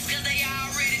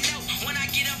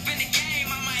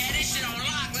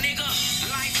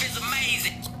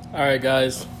All right,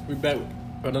 guys, we back with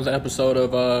another episode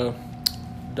of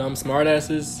Dumb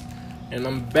Smartasses, and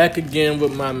I'm back again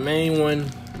with my main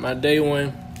one, my day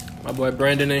one, my boy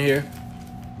Brandon in here.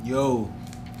 Yo.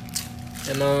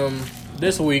 And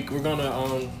this week we're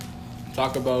gonna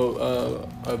talk about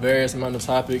a various amount of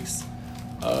topics.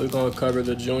 We're gonna cover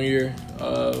the junior,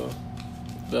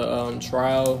 the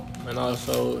trial, and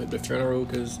also the funeral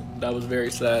because that was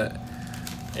very sad.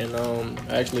 And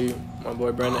actually, my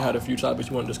boy Brandon had a few topics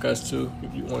you want to discuss too.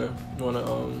 If you want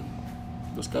to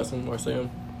discuss them or say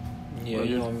them. Yeah, or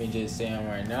you want me to just say them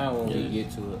right now when we get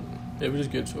to it? Yeah, we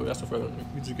just get to it. That's the first one.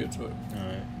 We just get to it.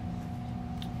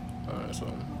 All right. So.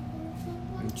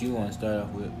 What you want to start off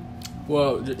with?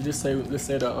 Well, just say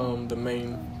the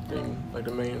main thing, like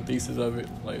the main thesis of it,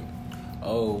 like.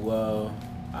 Oh well,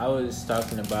 I was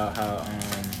talking about how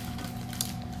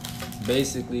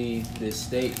basically the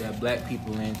state that black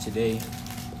people in today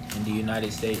in the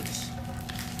United States,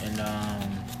 and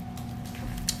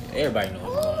everybody knows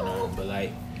what's going on, but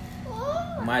like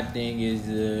my thing is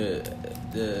the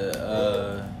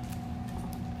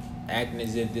acting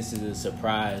as if this is a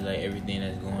surprise, like everything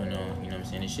that's going on. You know what I'm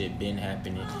saying? This shit been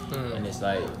happening, and it's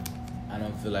like I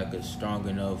don't feel like a strong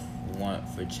enough want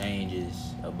for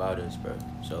changes about us, bro.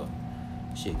 So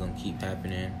shit gonna keep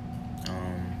happening.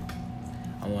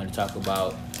 I want to talk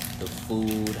about the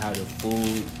food, how the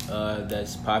food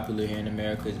that's popular here in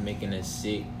America is making us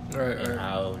sick, and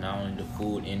how not only the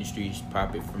food industries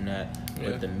profit from that,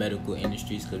 but the medical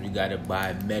industries, because we gotta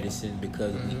buy medicine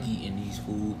because we eating these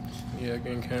foods. Yeah,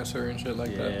 getting cancer and shit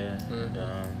like that.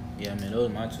 Yeah, man,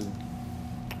 those are my two.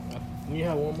 You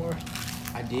have one more?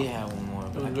 I did have one more.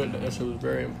 That shit was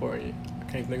very important. I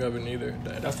can't think of it neither.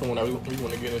 That's the one that we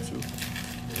want to get into.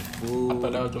 The food. I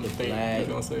thought that was the thing you was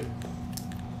gonna say.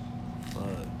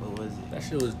 What was it? That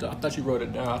shit was. I thought you wrote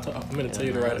it down. I'm gonna tell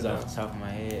you to write it down. Off the top of my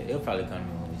head, it'll probably come to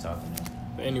me when we talking.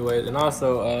 But anyways, and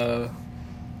also,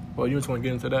 well, you just want to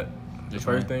get into that. The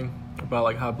first thing about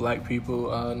like how black people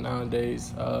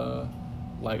nowadays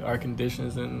like our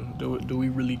conditions, and do we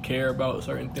really care about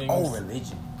certain things? Oh,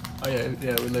 religion. Oh yeah,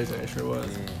 religion. It sure was.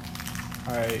 Yeah.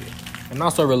 All right, and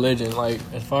also religion. Like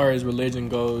as far as religion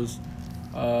goes,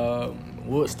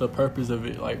 what's the purpose of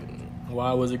it? Like,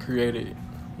 why was it created?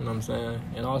 You know what I'm saying?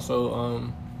 And also,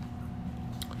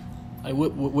 like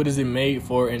what is it made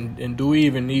for? And do we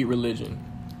even need religion?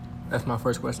 That's my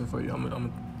first question for you. I'm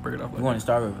gonna break it off. You want to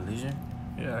start with religion?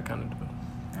 Yeah, I kind of do.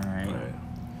 All right.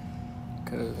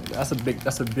 Cause that's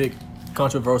a big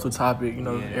controversial topic. You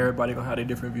know, Yeah. everybody gonna have their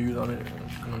different views on it. You know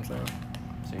what I'm saying?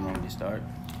 So you want me to start?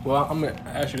 Well, I'm gonna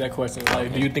ask you that question.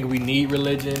 Like, do you think we need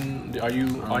religion? Are you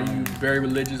very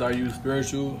religious? Are you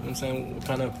spiritual? You know what I'm saying? What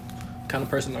kind of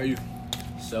person are you?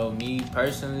 So me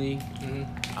personally,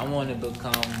 I want to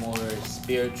become more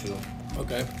spiritual.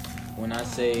 Okay. When I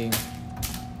say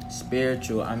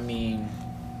spiritual, I mean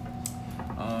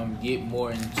get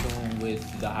more in tune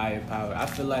with the higher power. I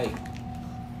feel like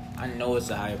I know it's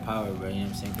a higher power, bro. You know what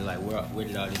I'm saying? 'Cause like where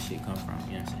did all this shit come from?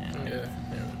 You know what I'm saying?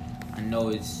 Yeah. I know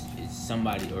it's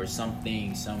somebody or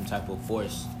something, some type of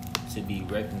force to be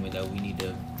reckoned with that we need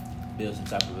to build some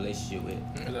type of relationship with.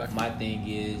 Exactly. My thing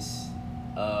is,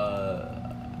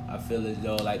 I feel as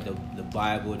though like the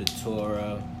Bible, the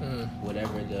Torah,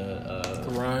 whatever the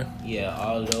Quran. Yeah,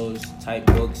 all those type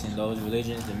books and those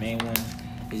religions, the main one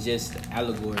is just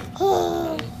allegory.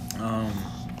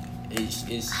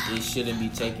 It shouldn't be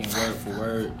taken word for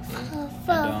word. And,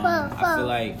 I feel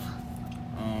like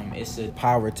it's a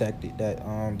power tactic that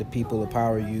the people of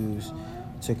power use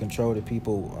to control the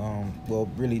people. Well,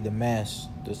 really the mass,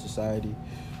 the society.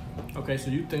 Okay, so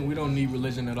you think we don't need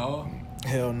religion at all?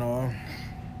 Hell no.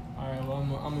 All right, well, I'm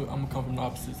gonna come from the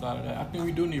opposite side of that. I think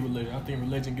we do need religion. I think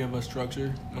religion gives us structure. You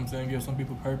know what I'm saying? Give some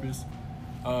people purpose,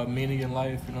 meaning in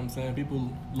life. You know what I'm saying? People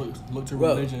look to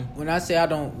religion. When I say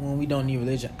when we don't need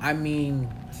religion, I mean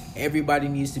everybody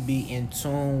needs to be in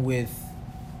tune with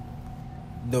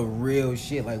the real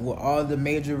shit. Like what all the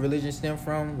major religions stem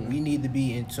from, we need to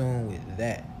be in tune with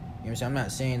that. You know what I'm saying? I'm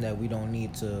not saying that we don't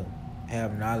need to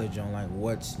have knowledge on like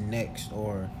what's next,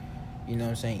 or you know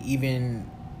what I'm saying, even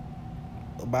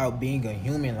about being a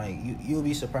human. Like you'll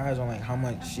be surprised on like how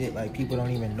much shit like people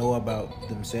don't even know about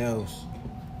themselves. You know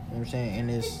what I'm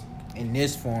saying? In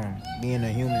this form, being a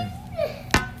human.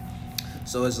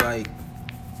 So it's like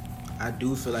I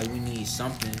do feel like we need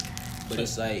something, but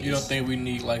it's like you don't think we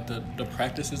need like the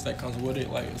practices that comes with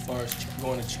it, like as far as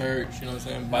going to church, you know what I'm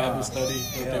saying, Bible study.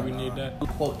 You don't think we need that?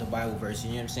 Quote the Bible verse, you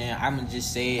know what I'm saying? I'm gonna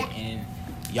just say it and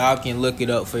y'all can look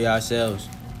it up for yourselves.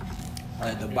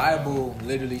 Like the Bible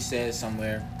literally says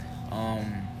somewhere,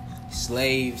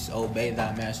 slaves obey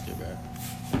thy master, bro.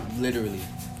 Literally.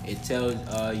 it tells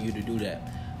you to do that.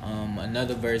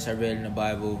 Another verse I read in the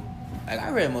Bible, like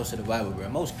I read most of the Bible, bro.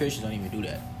 Most Christians don't even do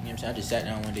that. You know what I'm saying? I just sat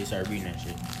down one day, started reading that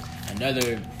shit.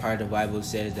 Another part of the Bible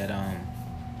says that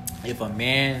if a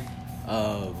man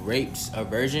rapes a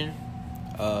virgin,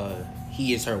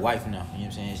 he is her wife now. You know what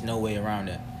I'm saying? There's no way around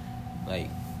that. Like,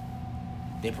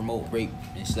 they promote rape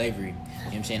and slavery. You know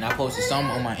what I'm saying? I posted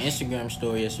something on my Instagram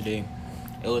story yesterday.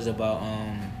 It was about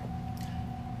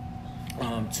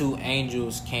two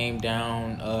angels came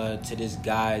down to this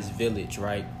guy's village,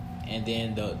 right? And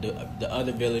then the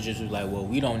other villagers was like, well,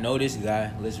 we don't know this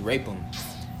guy, let's rape him. You know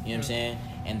what I'm saying?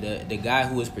 And the guy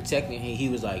who was protecting him, he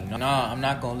was like, nah, I'm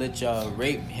not gonna let y'all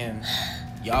rape him.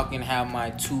 Y'all can have my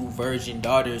 2 virgin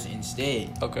daughters instead.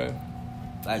 Okay.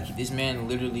 Like, this man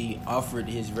literally offered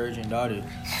his virgin daughter.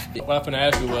 What I was going to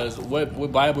ask you was,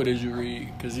 what Bible did you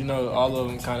read? Because, you know, all of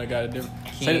them kind of got a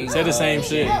different... Say the same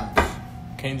shit.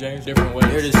 King James, different ways.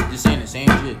 They're just saying the same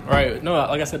shit. Right. No,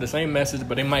 like I said, the same message,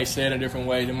 but they might say it in different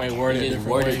ways. They might word it different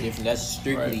ways. Different. That's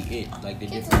strictly it. Like, the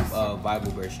different Bible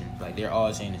versions. Like, they're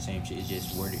all saying the same shit. It's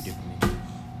just worded differently.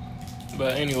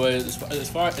 But anyways, as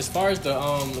far as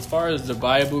the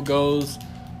Bible goes,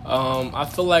 I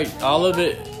feel like all of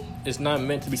it is not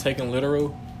meant to be taken literal.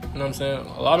 You know what I'm saying?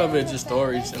 A lot of it is just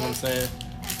stories. You know what I'm saying?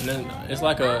 And then it's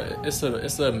like it's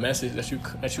a message that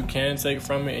you can take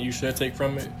from it and you should take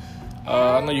from it.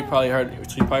 I know you probably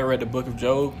read the book of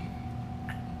Job.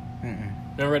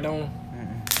 Never read that one?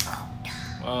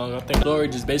 I think the story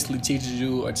just basically teaches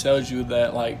you or tells you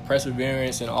that, like,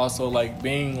 perseverance and also, like,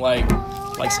 being like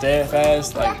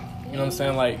steadfast, like, you know what I'm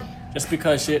saying, like, just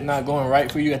because shit not going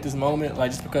right for you at this moment, like,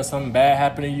 just because something bad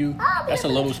happened to you, that's a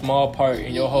little small part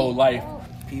in your whole life.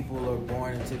 People are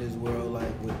born into this world, like,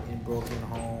 in broken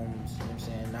homes, you know what I'm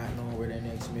saying, not knowing where their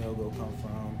next meal will come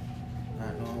from,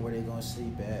 not knowing where they're going to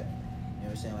sleep at. You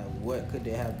know what I'm saying? Like, what could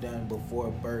they have done before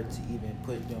birth to even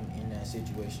put them in that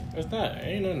situation? It's not.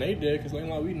 Ain't nothing they did, because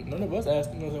none of us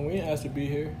asked. You know what I'm saying? We ain't asked to be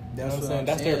here. That's you know what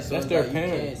I'm saying. That's their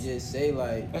parents. You can't just say,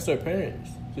 like... That's their parents'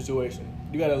 situation.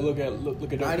 You got to look at their not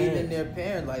parents. Not even their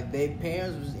parents. Like, their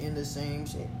parents was in the same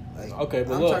shit. Like, okay,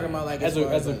 but I'm look, talking about, like, as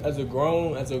a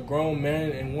grown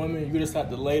man and woman, you just have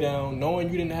to lay down,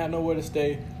 knowing you didn't have nowhere to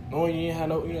stay, knowing you didn't have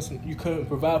no, you couldn't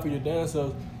provide for your damn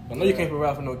self. I know you can't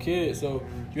provide for no kids, so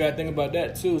you gotta think about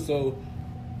that too. So,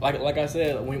 like I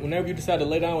said, whenever you decide to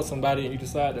lay down with somebody and you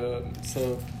decide to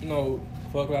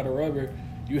fuck out a rubber,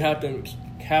 you have to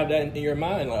have that in your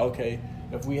mind. Like, okay,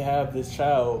 if we have this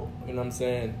child, you know what I'm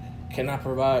saying, can I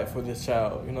provide for this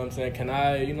child? You know what I'm saying? Can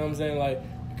I, you know what I'm saying? Like,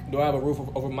 do I have a roof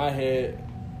over my head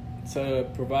to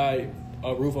provide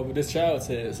a roof over this child's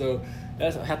head? So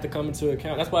that's have to come into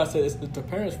account. That's why I said it's the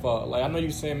parents' fault. Like, I know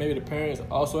you saying maybe the parents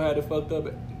also had it fucked up,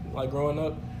 like, growing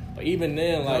up, but even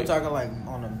then, like, I'm talking like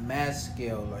on a mass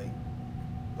scale,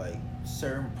 like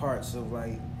certain parts of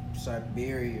like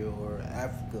Siberia or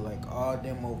Africa, like all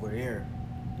them over there.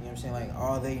 You know what I'm saying? Like,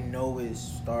 all they know is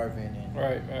starving and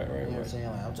right. You know what I'm saying?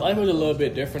 Like, Life was a little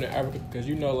bit different in Africa because,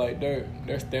 you know, like, their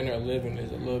standard of living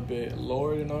is a little bit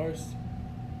lower than ours.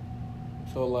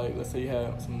 So, like, let's say you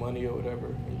have some money or whatever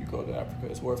and you go to Africa,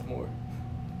 it's worth more.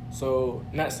 So,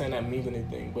 not saying that means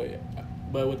anything,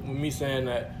 but with me saying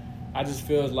that, I just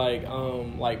feel like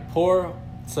poor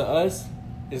to us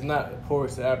is not poor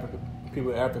to Africa,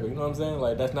 people in Africa. You know what I'm saying?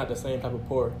 Like, that's not the same type of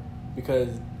poor because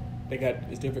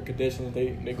it's different conditions.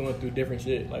 They going through different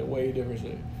shit, like way different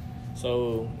shit.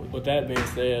 So with that being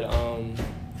said,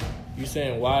 you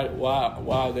saying why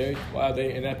are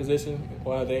they in that position?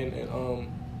 Why are they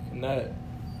in that,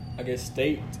 I guess,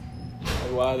 state?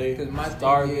 Like, why are they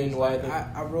starving? Is, like,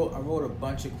 I wrote a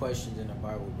bunch of questions in the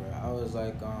Bible, bro. I was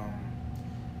like,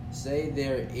 say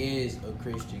there is a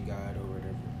Christian God or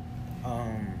whatever.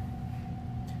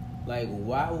 Like,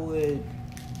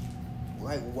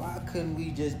 why couldn't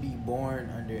we just be born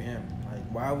under him? Like,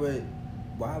 why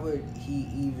would he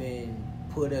even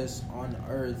put us on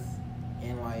earth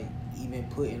and, like, even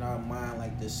put in our mind,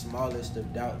 like, the smallest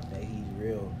of doubt that he's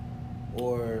real?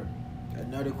 Or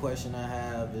another question I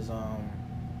have is, you know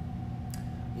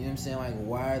what I'm saying? Like,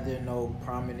 why are there no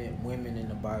prominent women in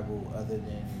the Bible other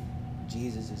than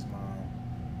Jesus' mom?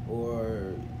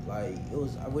 Or, like,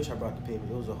 I wish I brought the paper.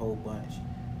 It was a whole bunch.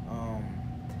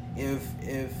 If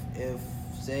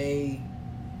say,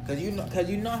 cause you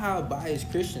know how biased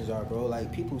Christians are, bro.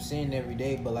 Like, people sin every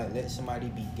day, but, like, let somebody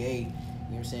be gay, you know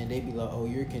what I'm saying? They be like, oh,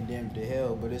 you're condemned to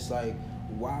hell. But it's like,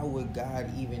 why would God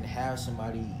even have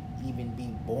somebody even be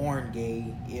born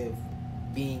gay if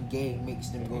being gay makes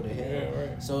them go to hell? Yeah,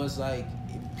 right. So it's like,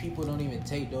 people don't even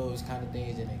take those kind of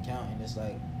things into account, and it's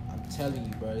like, I'm telling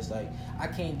you, bro, it's like, I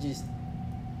can't just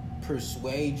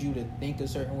persuade you to think a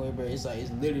certain way, bro. It's like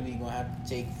it's literally gonna have to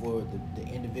take for the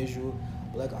individual.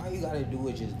 But like all you gotta do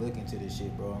is just look into this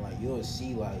shit, bro, and like you'll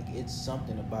see like it's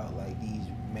something about like these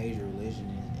major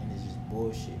religions and it's just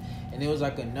bullshit. And there was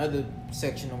like another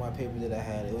section on my paper that I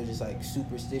had. It was just like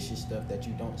superstitious stuff that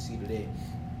you don't see today,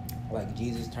 like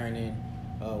Jesus turning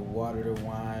water to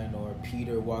wine, or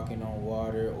Peter walking on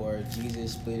water, or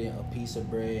Jesus splitting a piece of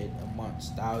bread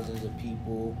amongst thousands of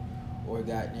people, or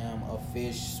goddamn a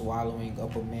fish swallowing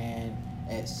up a man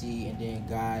at sea, and then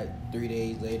God 3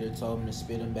 days later told him to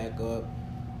spit him back up,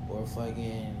 or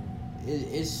fucking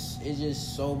it's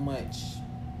just so much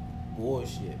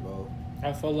bullshit, bro.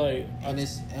 I feel like, and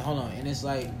it's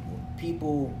like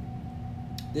people.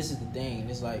 This is the thing.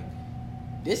 It's like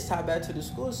this tie back to the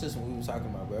school system we were talking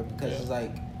about, bro. Because it's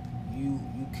like you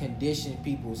condition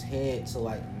people's head to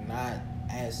like not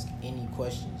ask any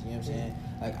questions. You know what I'm saying?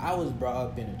 Like I was brought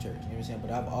up in a church. You know what I'm saying?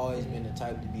 But I've always been the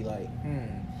type to be like,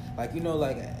 like you know,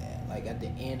 like at the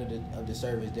end of the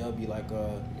service, they'll be like,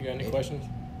 you got any questions?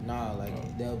 Nah,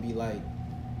 like they'll be like,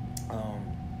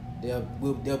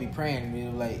 they'll be praying. And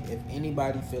they'll like, if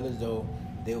anybody feel as though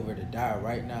they were to die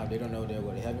right now, they don't know they'll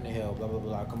go to heaven or hell. Blah blah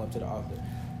blah. Come up to the altar.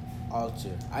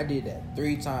 I did that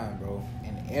 3 times, bro.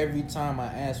 And every time I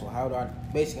asked, well, how do I?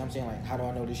 Basically, I'm saying like, how do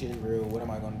I know this shit is real? What am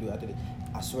I gonna do after this?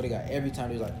 I swear to God, every time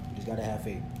they're like, you just gotta have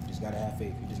faith. You just gotta have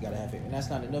faith. You just gotta have faith. And that's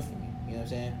not enough for me. You know what I'm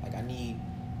saying? Like I need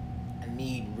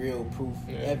real proof,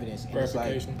 evidence. And it's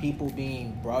like people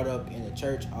being brought up in the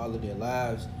church all of their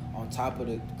lives, on top of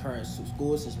the current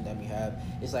school system that we have.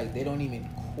 It's like they don't even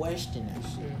question that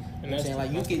shit. You know what I'm saying?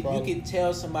 Like you could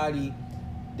tell somebody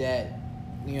that,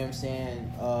 you know what I'm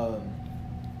saying,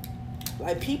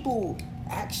 like people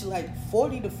actually, like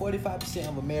 40 to 45%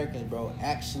 of Americans, bro,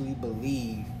 actually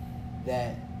believe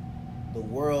that the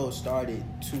world started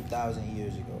 2,000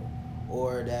 years ago,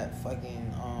 or that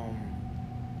fucking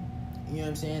you know what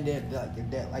I'm saying, that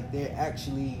there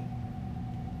actually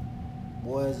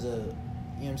was a, you know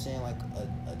what I'm saying, like a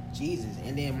Jesus.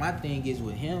 And then my thing is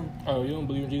with him. Oh, you don't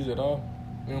believe in Jesus at all?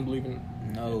 You don't believe in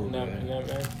that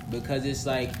man? Because it's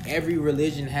like every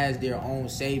religion has their own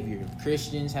savior.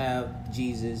 Christians have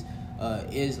Jesus,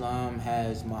 Islam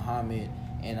has Muhammad,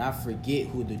 and I forget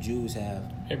who the Jews have.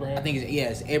 Abraham. I think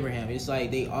it's Abraham. It's like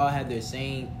they all have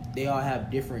they all have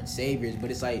different saviors,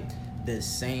 but it's like the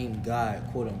same God,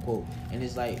 quote unquote. And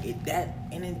it's like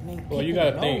well, you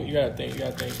gotta think.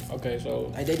 Okay,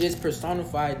 so like they just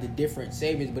personified the different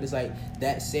saviors, but it's like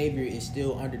that savior is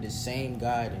still under the same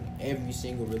God in every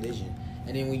single religion.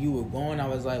 And then when you were going, I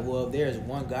was like, well, if there's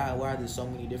one God, why are there so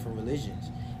many different religions?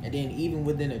 And then even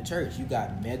within the church, you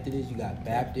got Methodists, you got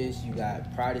Baptists, you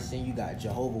got Protestant, you got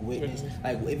Jehovah Witness.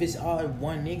 Like if it's all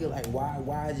one nigga, like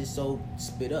why is it so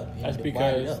split up? That's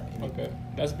because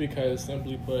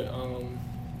simply put,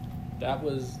 that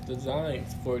was designed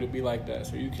for it to be like that.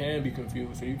 So you can be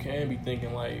confused. So you can be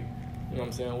thinking like, you know what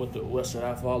I'm saying, what should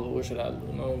I follow? What should I do?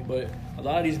 You know? But a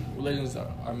lot of these religions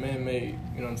are man-made.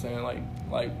 You know what I'm saying?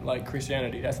 Like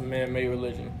Christianity, that's a man-made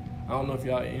religion. I don't know if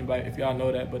y'all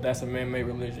know that, but that's a man-made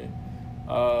religion.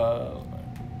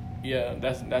 Yeah,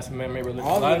 that's a man-made religion.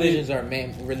 All religions are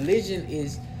man. Religion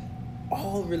is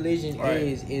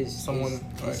someone.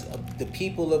 Is the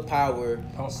people of power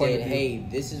said, "Hey,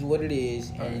 this is what it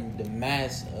is," and the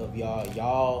mass of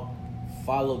y'all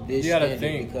follow this standard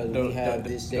because we have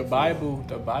this. The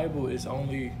Bible is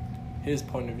only his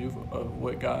point of view of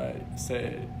what God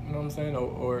said. You know what I'm saying?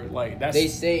 Or like that's. They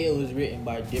say it was written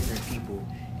by different people,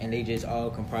 and they just all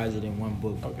comprise it in one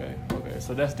book. Okay.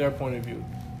 So that's their point of view. You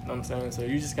know what I'm saying? So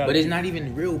you just got. But it's not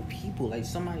even real people. Like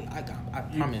somebody, I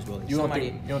promise, bro. You don't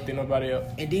think nobody else.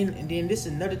 And then this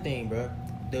is another thing, bro.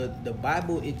 The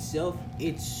Bible itself,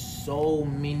 it's so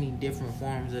many different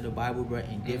forms of the Bible, bro,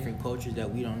 in different cultures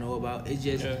that we don't know about. It's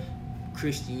just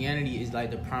Christianity is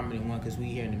like the prominent one because we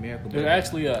here in America. There's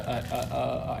actually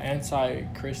a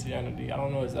anti-Christianity. I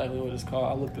don't know exactly what it's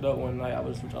called. I looked it up one night. I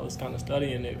was kind of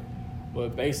studying it,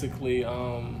 but basically,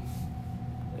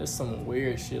 it's some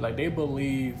weird shit. Like they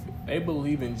believe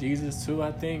in Jesus too,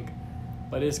 I think,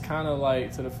 but it's kind of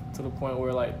like to the point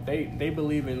where like they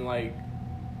believe in like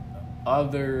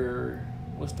other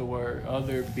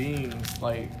beings.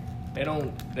 Like they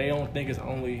don't think it's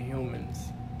only humans.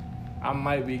 I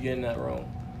might be getting that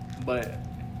wrong, but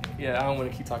yeah, I don't want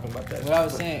to keep talking about that. What I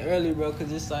was saying earlier, bro,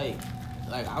 because it's like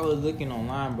I was looking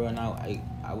online, bro, and I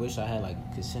wish I had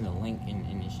could send a link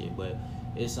in this shit, but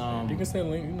it's You can send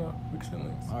a link, we can send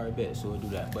links. All right, bet. So we'll do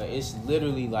that. But it's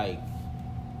literally like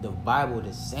the Bible,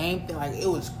 the same thing. Like it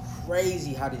was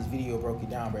crazy how this video broke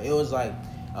it down, bro. It was like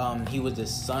he was the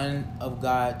son of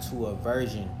God to a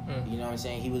virgin. You know what I'm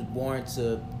saying? He was born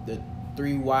to the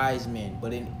 3 wise men,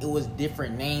 but it was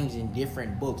different names in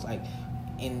different books. Like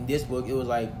in this book, it was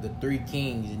like the 3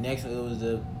 kings. The next one, it was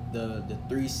the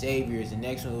 3 saviors. The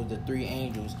next one was the 3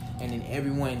 angels. And then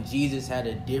everyone, Jesus had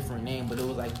a different name, but it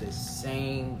was like the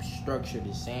same structure,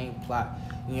 the same plot.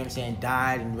 You know what I'm saying?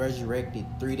 Died and resurrected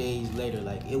 3 days later.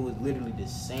 Like, it was literally the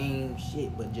same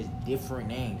shit, but just different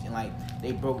names. And like,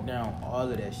 they broke down all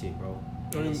of that shit, bro.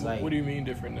 What do you mean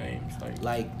different names?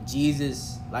 Like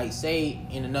Jesus, like say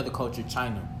in another culture,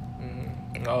 China.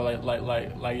 Mm-hmm. Oh,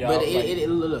 like y'all. But it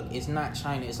look, it's not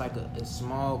China. It's like a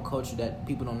small culture that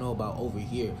people don't know about over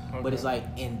here. Okay. But it's like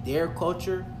in their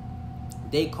culture,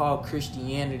 they call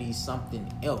Christianity something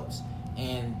else.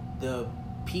 And the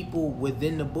people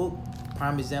within the book,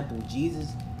 prime example,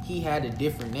 Jesus, he had a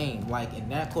different name. Like in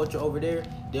that culture over there,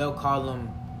 they'll call him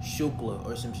Shukla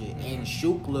or some shit. Mm-hmm. And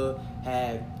Shukla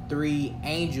had 3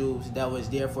 angels that was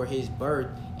there for his birth,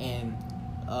 and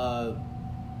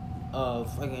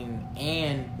fucking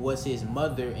Anne was his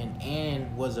mother, and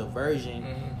Anne was a virgin.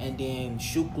 Mm-hmm. And then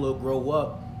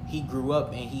Shukla he grew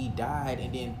up and he died,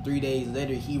 and then 3 days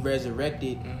later he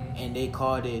resurrected. Mm-hmm. And they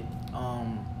called it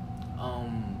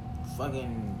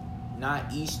fucking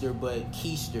not Easter but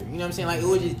Keister. You know what I'm saying? Like, it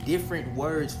was just different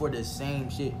words for the same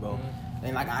shit, bro. Mm-hmm.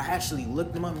 And like, I actually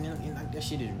looked them up, and like, that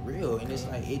shit is real. And it's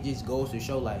like, it just goes to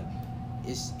show, like,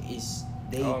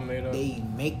 they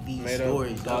make these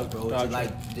stories up, bro, to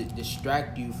like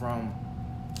distract you from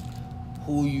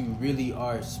who you really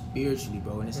are spiritually,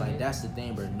 bro. And it's like, that's the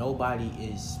thing, bro. Nobody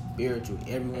is spiritual.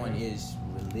 Everyone is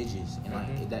religious, and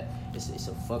like that. It's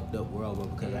a fucked up world, bro.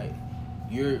 Because like,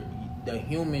 a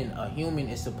human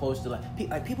is supposed to like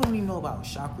people don't even know about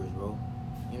chakras, bro.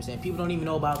 You know what I'm saying? People don't even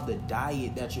know about the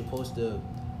diet that you're supposed to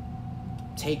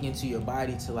take into your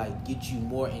body to like get you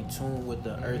more in tune with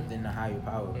the earth and the higher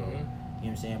power, bro. You know what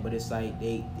I'm saying? But it's like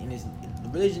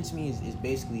religion to me is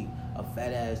basically a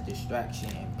fat ass distraction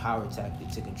and power tactic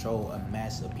to control a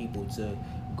mass of people to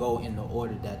go in the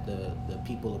order that the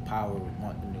people of power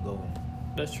want them to go in.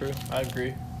 That's true. I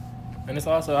agree. And it's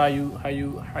also how you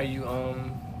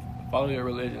follow your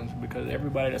religions, because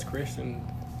everybody that's Christian,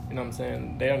 you know what I'm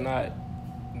saying, they're not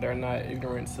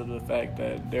ignorant to the fact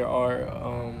that there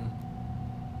are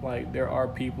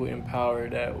people in power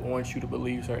that want you to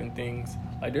believe certain things.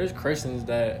 Like, there's Christians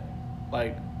that,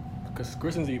 like, because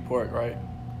Christians eat pork, right?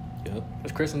 Yep.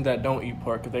 There's Christians that don't eat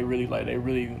pork because they really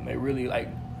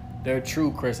they're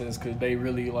true Christians because they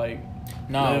really like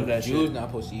live that Jews shit. Not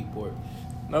supposed to eat pork.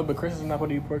 No, but Christians not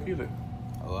supposed to eat pork either.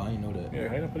 Oh, I didn't know that. Yeah,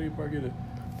 they not supposed to eat pork either.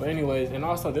 But anyways, and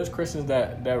also there's Christians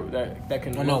that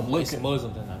can. Oh, no, Muslims are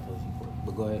not supposed to eat pork.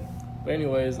 But go ahead. But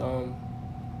anyways,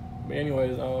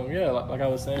 yeah, like I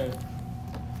was saying,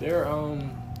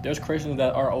 there's Christians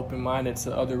that are open-minded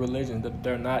to other religions, that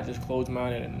they're not just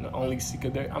closed-minded and only seek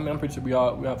it. I mean, I'm pretty sure we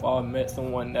have all met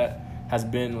someone that has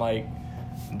been like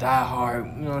die-hard,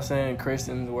 you know what I'm saying,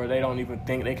 Christians, where they don't even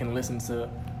think they can listen to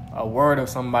a word of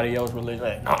somebody else's religion.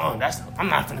 Like, I'm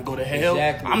not gonna go to hell.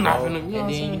 Exactly, I'm not bro. gonna. And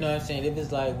then, you know what I'm saying? If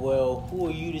it's like, well, who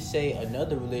are you to say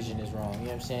another religion is wrong? You know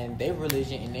what I'm saying? Their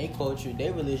religion and their culture,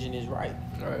 their religion is right.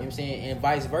 You know what I'm saying? And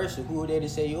vice versa. Who are they to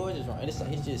say yours is wrong? And it's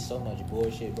just so much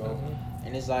bullshit, bro. Mm-hmm.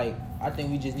 And it's like, I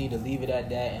think we just need to leave it at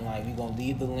that. And like, we gonna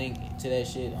leave the link to that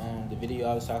shit, the video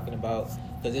I was talking about,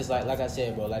 because it's like I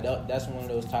said, bro, like that's one of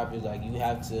those topics, like, you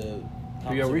have to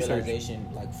come to realization,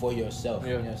 like, for yourself.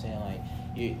 Yeah. You know what I'm saying? Like,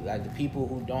 the people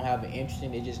who don't have an interest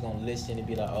in it, just gonna listen and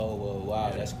be like, oh, well,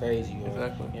 wow, that's crazy, or exactly. You know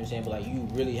what I'm saying? But like, you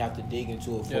really have to dig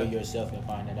into it for yourself and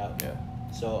find it out. Yeah.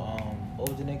 So what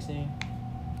was the next thing?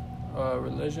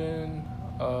 Religion.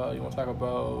 You want to talk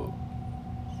about?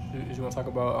 Did you want to talk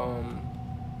about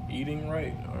eating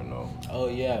right or no? Oh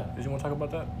yeah. Did you want to talk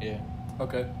about that? Yeah.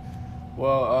 Okay.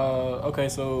 Well, okay,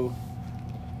 so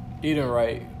eating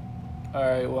right. All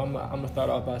right. Well, I'm gonna start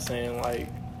off by saying, like,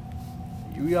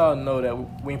 we all know that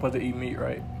we ain't supposed to eat meat,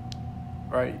 right?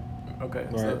 Right. Okay.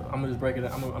 Right. So I'm gonna just break it.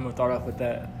 I'm gonna start off with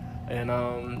that, and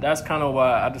that's kind of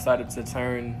why I decided to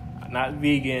turn not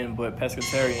vegan but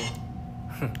pescatarian.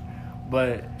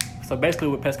 But so basically,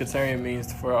 what pescatarian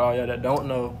means, for all y'all that don't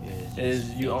know,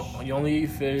 is you only eat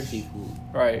fish. Seafood.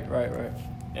 Right.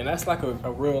 And that's like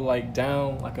a real, like,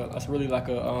 that's really like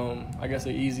a I guess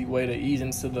an easy way to ease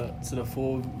into the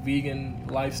full vegan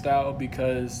lifestyle,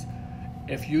 because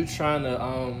if you trying to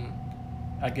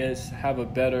I guess have a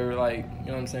better, like, you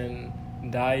know what I'm saying,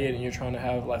 diet, and you're trying to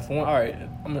have, like, for one, all right,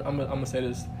 I'm gonna say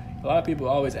this. A lot of people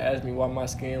always ask me why my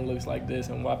skin looks like this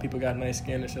and why people got nice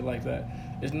skin and shit like that.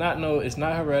 It's not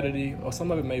heredity, or some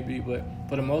of it may be, but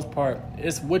for the most part,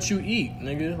 it's what you eat,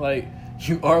 nigga. Like,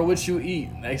 you are what you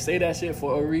eat. They say that shit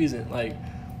for a reason. Like,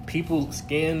 people's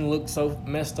skin looks so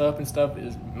messed up and stuff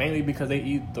is mainly because they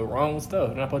eat the wrong stuff.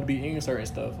 They're not supposed to be eating certain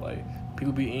stuff. Like,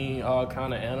 people be eating all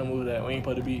kind of animals that we ain't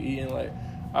supposed to be eating. Like,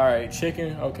 all right,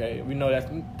 chicken, okay, we know that.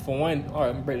 For one, all right,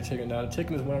 let me break the chicken down. The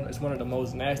chicken is one of the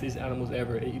most nastiest animals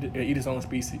ever. It eat its own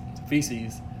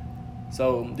feces.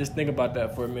 So just think about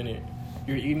that for a minute.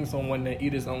 You're eating someone that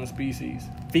eat its own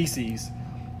feces.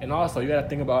 And also, you got to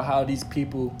think about how these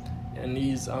people and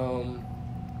these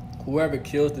whoever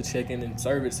kills the chicken and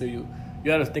serve it to you,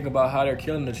 you got to think about how they're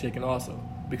killing the chicken also.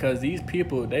 Because these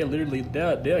people, they literally,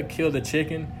 they'll kill the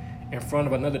chicken in front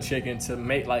of another chicken to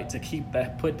make, like, to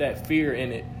put that fear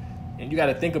in it. And you got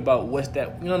to think about what's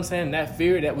that, you know what I'm saying? That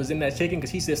fear that was in that chicken,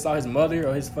 because he just saw his mother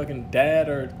or his fucking dad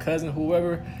or cousin,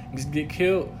 whoever, just get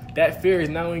killed. That fear is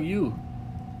now in you.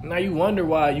 Now you wonder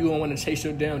why you don't want to chase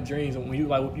your damn dreams, and when you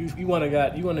like you want to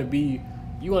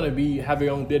have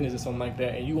your own business or something like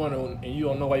that, and you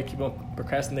don't know why you keep on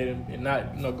procrastinating and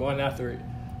not going after it.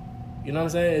 You know what I'm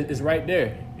saying? It's right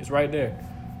there. It's right there,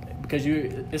 because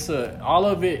all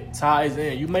of it ties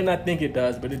in. You may not think it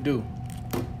does, but it do.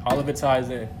 All of it ties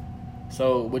in.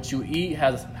 So what you eat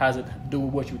has to do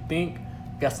with what you think.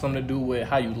 It got something to do with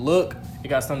how you look. It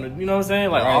got something to, you know what I'm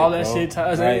saying? Like, right, all that shit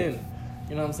ties in.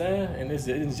 You know what I'm saying? And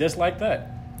it's just like that.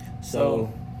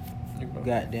 So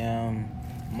goddamn,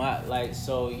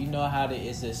 so you know how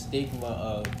it's a stigma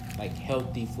of like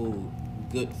healthy food,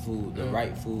 good food, the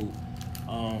right food.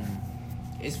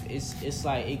 It's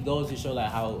like, it goes to show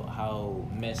like how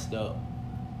messed up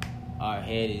our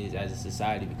head is as a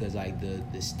society, because like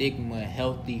the stigma,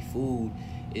 healthy food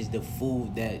is the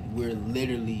food that we're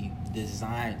literally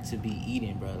designed to be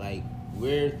eating, bro. Like,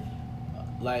 we're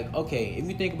like, okay, if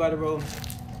you think about it, bro,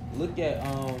 look at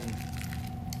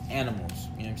animals,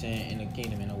 you know what I'm saying, in the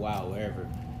kingdom, in the wild, wherever.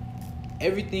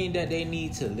 Everything that they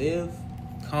need to live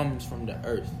comes from the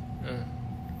earth.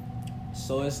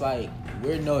 So it's like,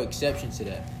 we're no exception to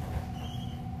that.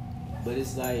 But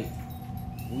it's like,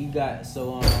 we got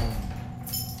so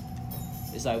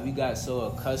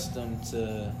accustomed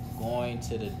to going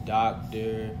to the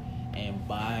doctor and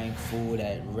buying food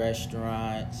at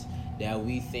restaurants that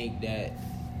we think that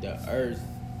the earth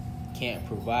can't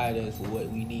provide us with what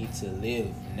we need to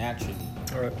live naturally.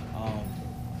 All right.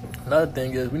 Another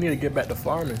thing is, we need to get back to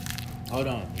farming. Hold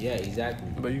on. Yeah, exactly.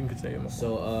 But you can continue.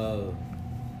 So,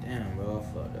 damn, bro, I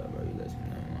fucked up, bro. You let me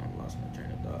know. I lost my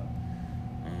train of thought.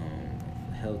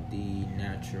 Healthy,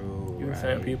 natural. You were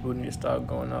saying people need to stop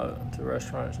going out to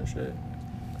restaurants and shit.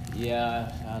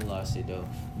 Yeah, I lost it though.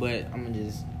 But I'm gonna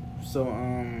just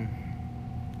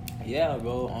yeah,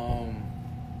 bro.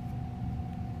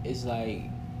 It's like,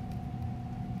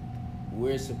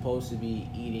 we're supposed to be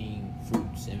eating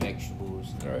fruits and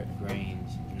vegetables,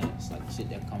 grains, nuts, like shit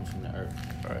that comes from the earth.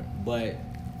 Right. But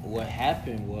what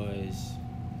happened was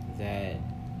that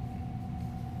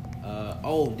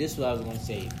this is what I was gonna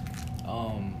say.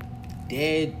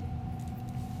 Dead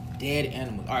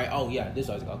animals. All right. This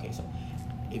was okay. So,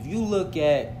 if you look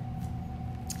at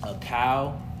a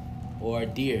cow or a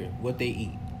deer, what they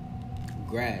eat,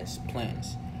 grass,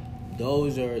 plants.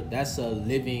 That's a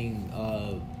living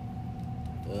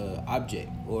object,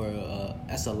 or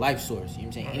that's a life source. You know what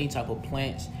I'm saying? Any type of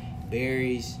plants,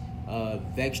 berries,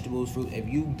 vegetables, fruit. If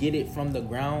you get it from the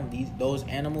ground, those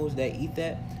animals that eat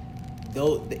that,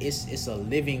 though, it's a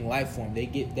living life form. They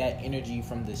get that energy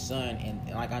from the sun, and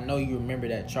like, I know you remember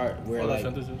that chart where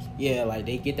photosynthesis? like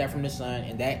they get that from the sun,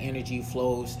 and that energy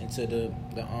flows into the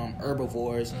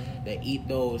herbivores that eat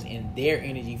those, and their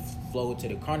energy flow to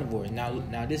the carnivores.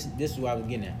 Now this is what I was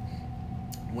getting at.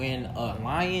 When a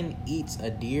lion eats a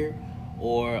deer,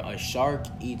 or a shark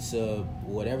eats a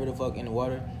whatever the fuck in the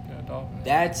water,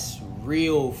 that's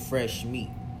real fresh meat.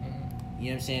 You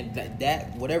know what I'm saying?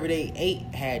 That whatever they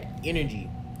ate had energy. You know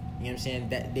what I'm saying?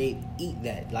 That they eat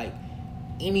that. Like,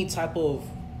 any type of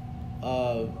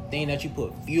thing that you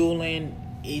put fuel in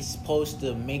is supposed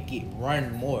to make it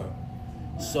run more.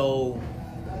 So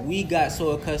we got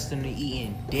so accustomed to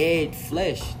eating dead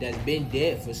flesh that's been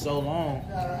dead for so long.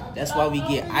 That's why we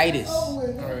get itis.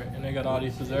 Right, and they got all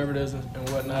these preservatives and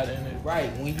whatnot in it.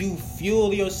 Right, when you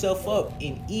fuel yourself up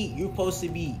and eat, you're supposed to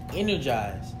be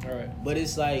energized. Right. But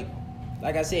it's like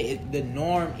I said, the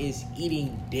norm is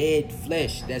eating dead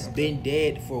flesh that's been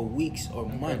dead for weeks or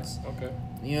months. Okay.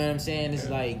 You know what I'm saying? It's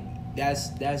like, that's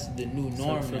the new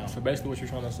norm now. So basically,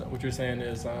 what you're saying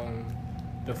is,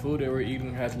 the food that we're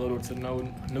eating has little to no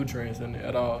nutrients in it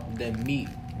at all. The meat,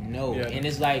 no. Yeah. And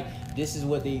it's like, this is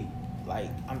what they, like,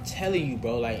 I'm telling you,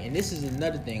 bro, like, and this is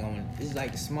another thing, this is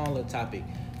like a smaller topic,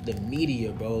 the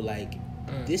media, bro, like,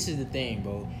 this is the thing,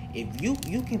 bro. If you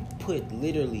can put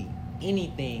literally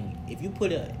anything, if you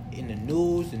put it in the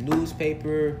news, the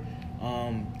newspaper,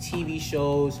 TV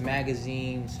shows,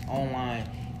 magazines, online,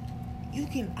 you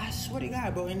can. I swear to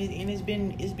God, bro, and it's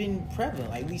been prevalent.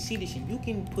 Like we see this shit. You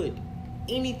can put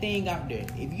anything out there.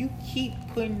 If you keep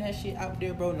putting that shit out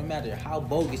there, bro, no matter how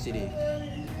bogus it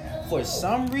is, for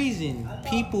some reason,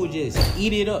 people just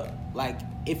eat it up. Like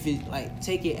if it like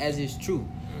take it as it's true.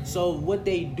 So what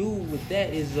they do with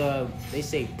that is they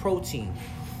say protein.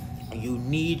 You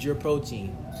need your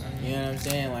protein. You know what I'm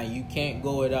saying? Like you can't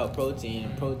go without protein,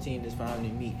 and protein is found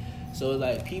in meat. So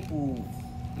like people,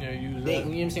 use they, that. you know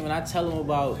what I'm saying? When I tell them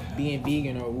about being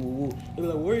vegan or woo, they be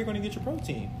like, "Where are you gonna get your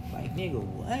protein?" Like, nigga,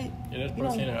 what? Yeah, there's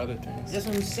protein and other things. That's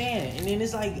what I'm saying. And then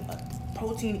it's like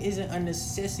protein isn't a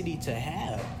necessity to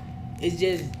have. It's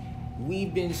just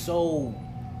we've been so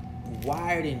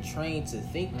wired and trained to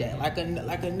think that.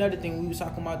 Like another thing we was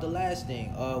talking about the last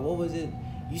thing. What was it?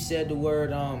 You said the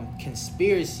word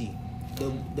conspiracy.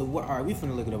 The word. All right, we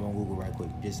finna look it up on Google right quick,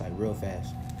 just like real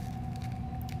fast.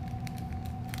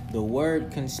 The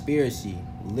word conspiracy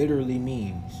literally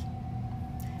means,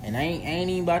 and I ain't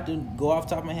even about to go off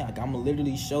the top of my head. Like, I'm gonna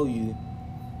literally show you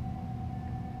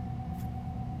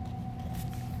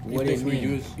what it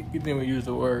means. You think we use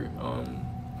the word wrong?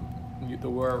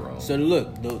 So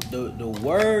look, the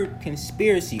word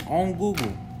conspiracy on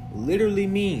Google literally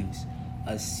means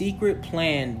a secret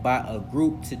plan by a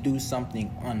group to do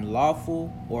something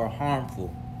unlawful or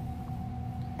harmful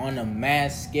on a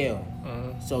mass scale.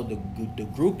 So the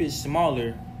group is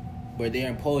smaller, but they're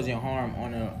imposing harm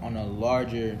on a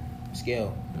larger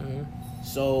scale.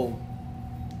 So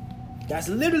that's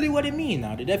literally what it means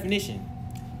now, the definition.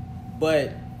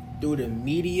 But through the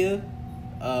media,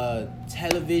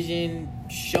 television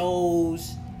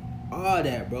shows, all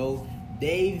that, bro,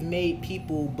 they've made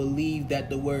people believe that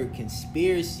the word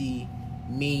conspiracy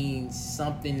means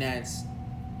something that's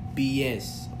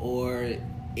BS or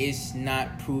it's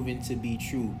not proven to be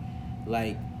true.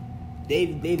 Like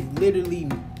they've literally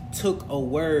took a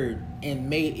word and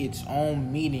made its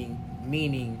own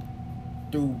meaning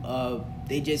through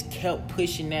they just kept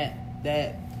pushing that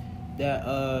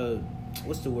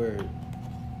what's the word?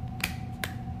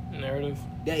 Narrative.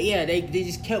 They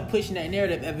just kept pushing that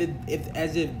narrative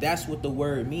as if that's what the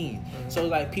word means. So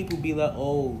like people be like,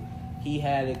 oh, he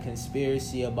had a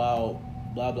conspiracy about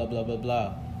blah blah blah blah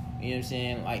blah. You know what I'm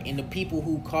saying? Like, and the people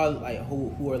who call it, like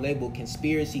who are labeled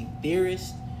conspiracy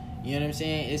theorists, you know what I'm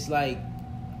saying? It's like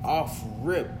off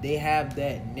rip. They have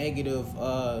that negative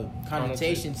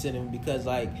connotation to them because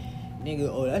like, nigga,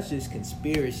 oh, that's just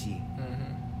conspiracy.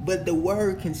 But the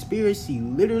word conspiracy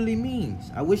literally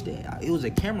means, I wish that it was a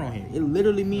camera on here. It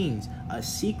literally means a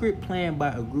secret plan by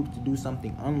a group to do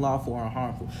something unlawful or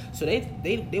harmful. So they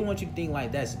want you to think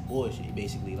like that's bullshit,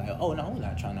 basically. Like, oh no, we're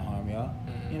not trying to harm y'all.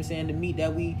 You know what I'm saying? The meat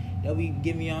that we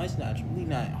giving y'all, we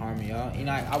not harming y'all. And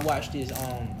I watched this.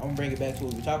 I'm gonna bring it back to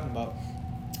what we're talking about.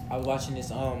 I was watching this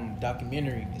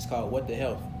documentary. It's called What the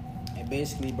Health, and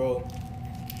basically, bro,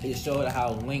 it showed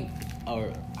how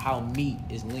meat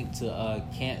is linked to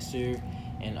cancer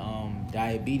and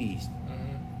diabetes.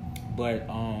 But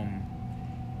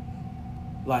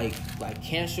like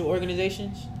cancer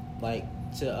organizations, like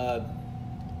to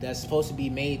that's supposed to be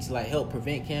made to like help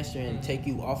prevent cancer and take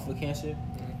you off of cancer.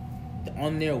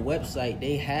 On their website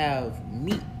they have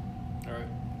meat. All right.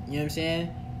 You know what I'm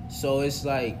saying? So it's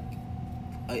like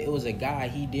it was a guy,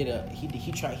 he did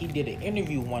an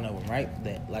interview with one of them, right?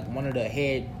 That like one of the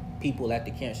head people at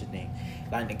the cancer thing.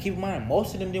 Like, keep in mind,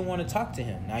 most of them didn't want to talk to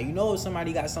him. Now, you know, if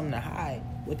somebody got something to hide,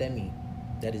 what that mean?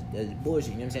 That is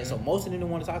bullshit. You know what I'm saying? So most of them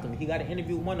didn't want to talk to him. He got an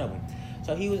interview with one of them.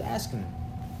 So he was asking him.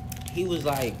 He was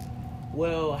like,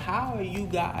 "Well, how are you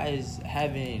guys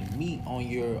having meat on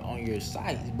your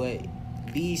sites? But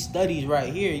these studies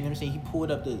right here, you know what I'm saying?" He pulled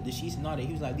up the sheets and all that.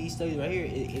 He was like, "These studies right here,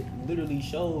 it literally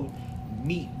showed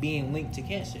meat being linked to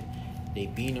cancer." They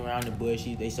beating around the bush.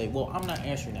 They say, "Well, I'm not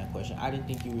answering that question. I didn't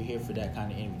think you were here for that kind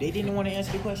of interview." They didn't want to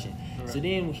answer the question. Right. So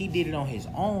then he did it on his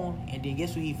own, and then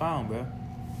guess what he found, bro?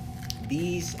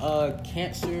 These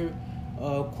cancer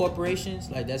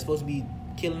corporations, like that's supposed to be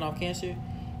killing off cancer,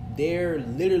 they're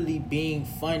literally being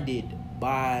funded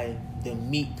by the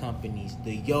meat companies,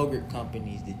 the yogurt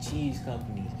companies, the cheese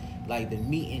companies, like the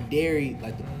meat and dairy,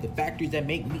 like the factories that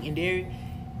make meat and dairy.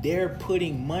 They're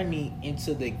putting money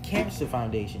into the Cancer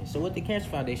Foundation. So what the Cancer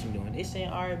Foundation doing? They saying,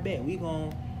 all right, bet we gonna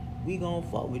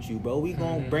fuck with you, bro. We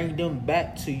gonna bring them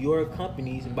back to your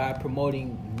companies by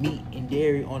promoting meat and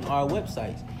dairy on our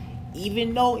websites,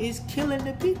 even though it's killing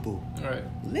the people. Right.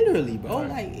 Literally, bro.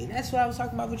 Right. Like that's what I was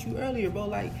talking about with you earlier, bro.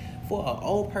 Like for an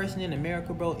old person in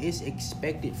America, bro, it's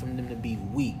expected from them to be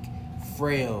weak,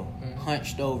 frail,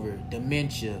 hunched over,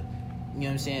 dementia, you know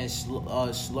what I'm saying,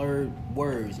 slurred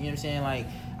words. You know what I'm saying? Like,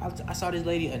 I saw this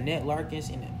lady, Annette Larkins,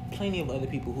 and plenty of other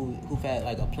people who've had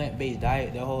like a plant-based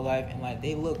diet their whole life, and like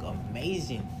they look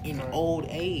amazing in old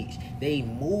age. They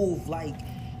move like,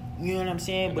 you know what I'm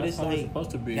saying? And but it's like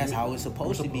supposed to be. That's how it's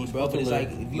supposed to be, bro. But it's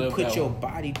like if you put your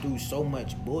body through so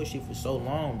much bullshit for so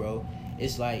long, bro,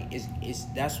 it's like it's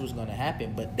that's what's gonna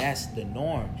happen. But that's the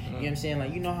norm. You know what I'm saying?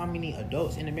 Like, you know how many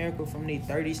adults in America from their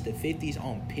 30s to 50s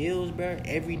on pills, bro,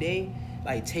 every day,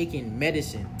 like taking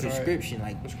medicine, prescription,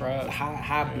 like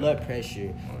high blood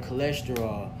pressure,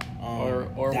 cholesterol,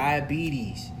 or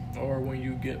diabetes. Or when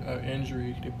you get an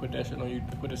injury, they put that shit on you.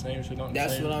 They put the same shit on.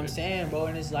 That's what I'm saying, bro.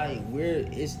 And it's like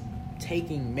it's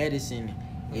taking medicine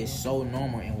is so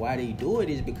normal, and why they do it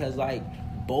is because like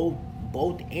both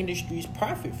industries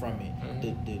profit from it.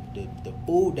 The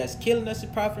food that's killing us is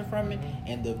profiting from it,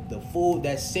 and the food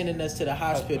that's sending us to the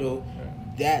hospital,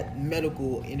 that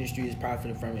medical industry is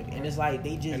profiting from it. And it's like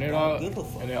they just don't give a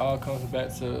fuck. And it all comes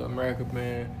back to America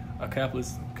being a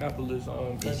capitalist country.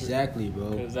 Exactly,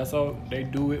 bro. Because that's all they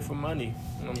do it for money.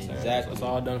 You know what I'm saying? Exactly. It's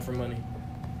all done for money.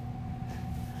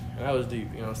 And that was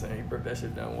deep. You know what I'm saying? He broke that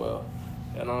shit down well.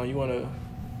 And you want to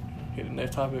hit the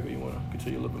next topic, or you want to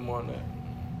continue a little bit more on that?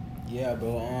 Yeah,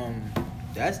 bro.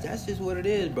 That's just what it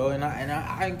is, bro. And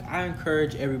I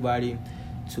encourage everybody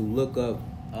to look up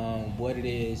what it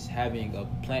is having a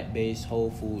plant-based whole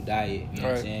food diet. You know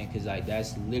what I'm saying? Because like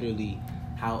that's literally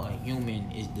how a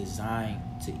human is designed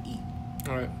to eat.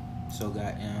 All right. So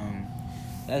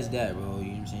that's that, bro. You know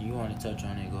what I'm saying? You want to touch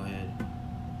on it? Go ahead.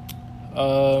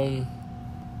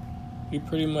 You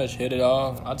pretty much hit it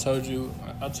all. I told you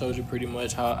pretty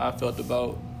much how I felt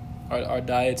about our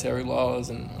dietary laws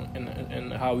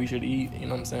and how we should eat. You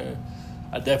know what I'm saying?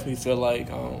 I definitely feel like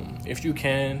if you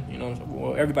can, you know,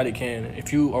 well, everybody can.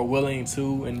 If you are willing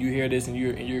to, and you hear this, and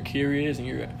you're curious,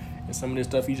 and some of this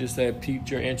stuff he just said piqued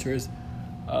your interest.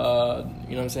 You know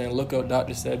what I'm saying? Look up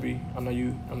Dr. Sebi. I know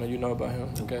you know about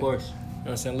him. Okay? Of course. You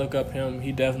know what I'm saying? Look up him.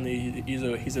 He definitely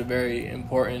he's a very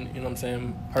important, you know what I'm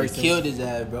saying, person. He killed his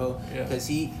ass, bro. Yeah. Cause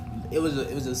it was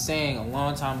a saying a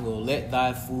long time ago, let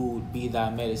thy food be thy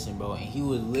medicine, bro. And he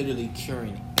was literally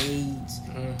curing AIDS,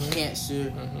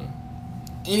 cancer,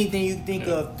 anything you think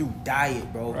of through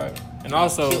diet, bro. Right. And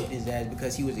also killed his ass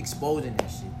because he was exposing that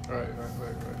shit. Right.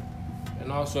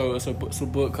 And also it's a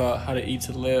book called How to Eat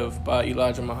to Live by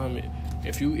Elijah Muhammad.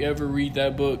 If you ever read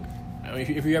that book, I mean,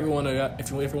 if you ever want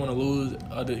to lose,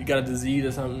 you got a disease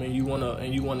or something, and you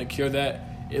want to cure that,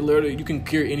 it literally you can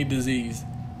cure any disease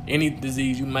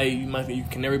you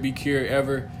can never be cured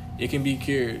ever. It can be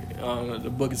cured.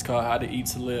 The book is called How to Eat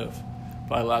to Live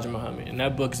by Elijah Muhammad, and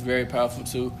that book is very powerful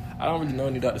too. I don't really know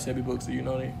any Dr. Sebi books. Do you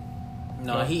know any?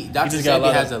 No, Dr.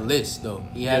 Sebi has a list though.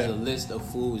 He has a list of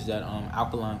foods that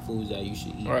alkaline foods that you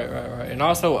should eat. Right. And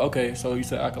also, okay, so you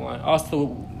said alkaline. Also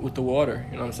with the water,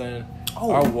 you know what I'm saying? Oh,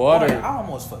 our water. I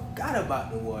almost forgot about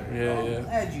the water. I'm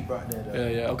glad you brought that up.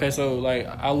 Yeah. Okay, so like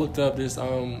I looked up this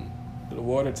the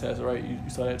water test, right? You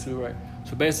saw that too, right?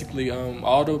 So basically,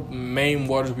 all the main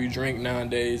waters we drink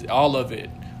nowadays, all of it,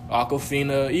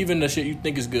 Aquafina, even the shit you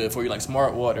think is good for you, like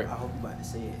Smart Water. I hope you about to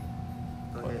say it.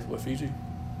 Go ahead. What Fiji?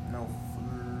 No,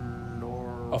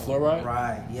 fluoride?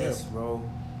 Right, yes, bro.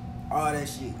 All that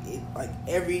shit,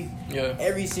 every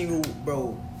single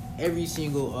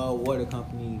water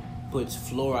company puts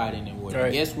fluoride in their water.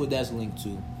 Right. Guess what that's linked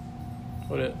to?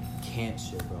 What it?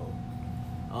 Cancer, bro.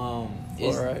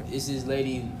 Fluoride. It's this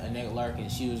lady, Annette Larkin.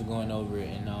 She was going over it,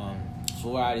 and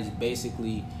fluoride is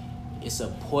basically it's a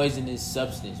poisonous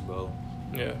substance, bro.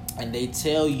 Yeah. And they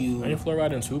tell you. Ain't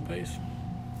fluoride in toothpaste?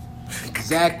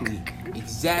 Exactly.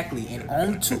 And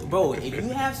on bro, if you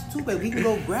have toothpaste, we can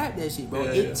go grab that shit, bro.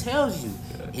 It tells you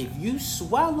if you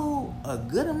swallow a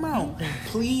good amount,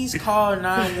 please call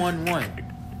 911.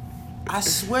 I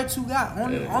swear to God,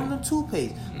 on the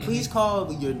toothpaste, please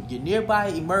call your nearby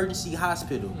emergency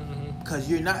hospital because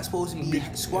you're not supposed to be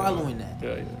swallowing that.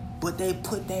 Yeah. But they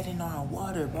put that in our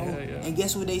water, bro. Yeah. And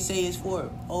guess what they say it's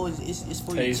for? Oh, it's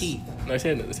for taste. your teeth. No,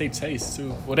 they say taste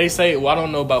too. Well, they say. Well, I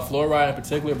don't know about fluoride in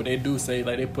particular, but they do say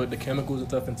like they put the chemicals and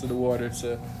stuff into the water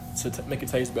to make it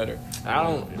taste better. I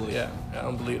don't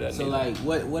believe that. So neither.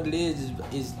 like what it is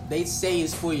they say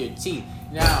it's for your teeth.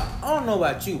 Now I don't know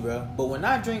about you, bro, but when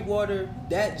I drink water,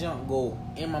 that junk go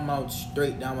in my mouth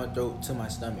straight down my throat to my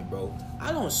stomach, bro.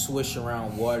 I don't swish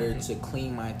around water to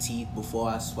clean my teeth before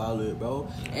I swallow it, bro.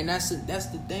 And that's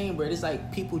the thing, bro. It's like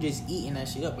people just eating that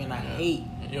shit up, and I hate.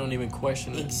 You don't even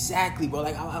question it. Exactly, bro.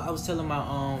 Like I was telling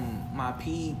my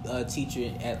PE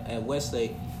teacher at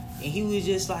Westlake, and he was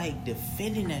just like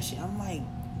defending that shit. I'm like,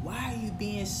 why are you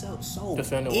being so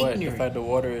defending ignorant? what? The fact the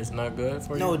water is not good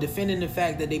for you? No, defending the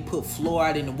fact that they put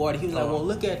fluoride in the water. He was like, Oh. well,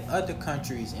 look at other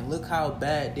countries and look how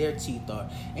bad their teeth are.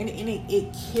 And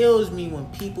it kills me when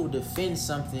people defend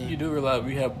something. You do realize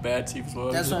we have bad teeth as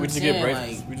well. That's what I'm we just saying, get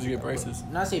braces. like, we just get braces.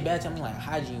 When I say bad teeth, I mean like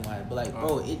hygiene-wise. But like,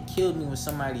 bro, it killed me when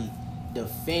somebody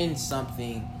defends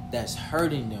something that's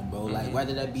hurting them, bro. Mm-hmm. Like,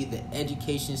 whether that be the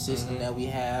education system that we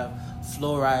have,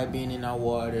 fluoride being in our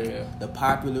water, the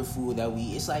popular food that we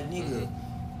eat. It's like, nigga,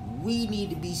 we need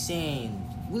to be saying,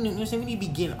 you know what I'm saying? We need to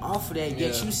be getting off of that.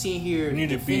 Yet you sitting here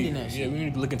defending that shit. Yeah, we need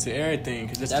to be looking to everything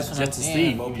because That's just what to I'm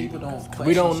saying, see. bro. People don't.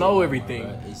 We don't question know shit everything.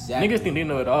 anymore, bro. Exactly. Niggas think they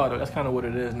know it all, though. That's kind of what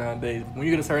it is nowadays. When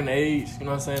you get a certain age, you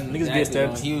know what I'm saying? Niggas get Exactly,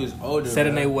 bro. He was older, set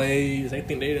in bro. their ways. They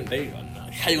think they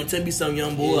how you gonna tell me something,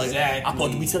 young boy? Exactly. Like, I'm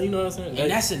supposed to be telling you, know what I'm saying?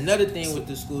 And that's another thing with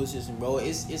the school system, bro.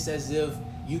 It's as if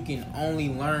you can only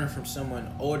learn from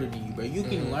someone older than you, bro. You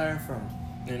can learn from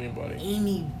anybody,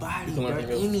 bro.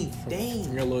 Anything.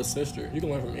 From your little sister. You can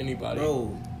learn from anybody,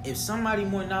 bro. If somebody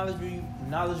more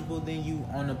knowledgeable than you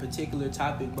on a particular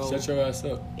topic, bro, shut your ass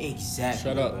up. Exactly.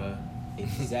 Shut up, bro.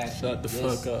 Exactly. Shut the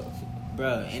fuck up,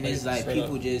 bro. And it's like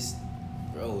people up. just.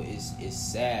 Bro, it's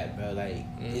sad, bro. Like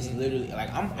it's literally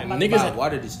like I'm about niggas to buy a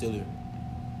water distiller.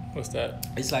 What's that?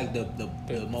 It's like the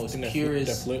most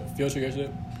purest. That filter your shit.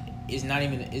 It's not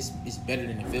even. It's better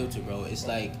than the filter, bro. It's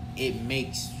like it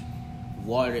makes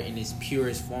water in its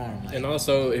purest form. Like, and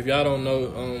also, if y'all don't know,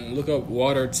 look up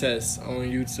water tests on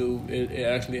YouTube. It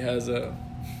actually has a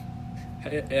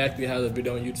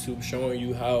video on YouTube showing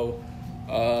you how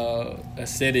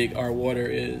acidic our water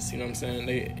is. You know what I'm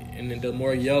saying? And the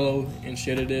more yellow and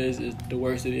shit it is the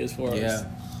worse it is for us. Yeah.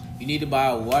 You need to buy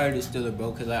a water distiller,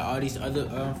 bro, because like all these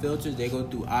other filters, they go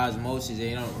through osmosis.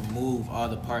 They don't remove all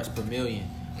the parts per million.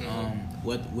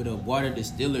 With a water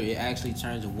distiller, it actually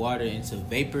turns the water into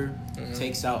vapor,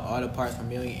 takes out all the parts per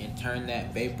million, and turn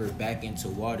that vapor back into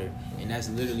water. And that's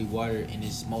literally water in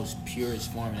its most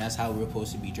purest form. And that's how we're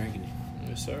supposed to be drinking it.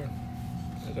 Yes, sir.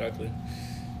 Exactly.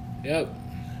 Yep.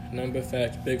 Nothing but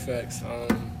facts, big facts.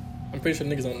 I'm pretty sure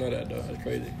niggas don't know that though. That's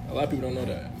crazy. A lot of people don't know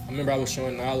that. I remember I was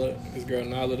showing this girl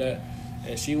Nala that,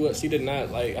 and she did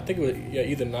not like. I think it was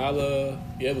either Nala.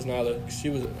 Yeah, it was Nala.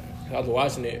 I was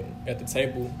watching it at the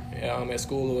table at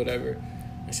school or whatever,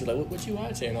 and she's like, "What you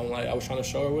watching?" And I'm like, I was trying to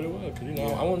show her what it was because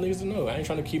I want niggas to know. I ain't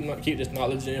trying to keep this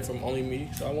knowledge in from only me.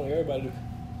 So I want everybody to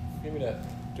give me that,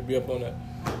 to be up on that.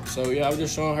 So yeah, I was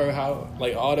just showing her how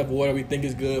like all the water we think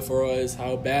is good for us,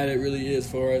 how bad it really is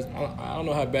for us. I don't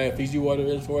know how bad Fiji water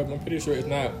is for us, but I'm pretty sure it's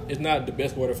not the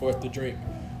best water for us to drink.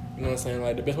 You know what I'm saying?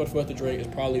 Like the best water for us to drink is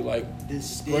probably like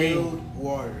distilled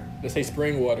water. Let's say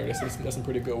spring water. That's some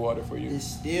pretty good water for you.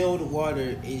 Distilled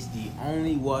water is the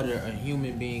only water a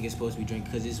human being is supposed to be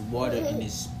drinking because it's water in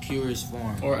its purest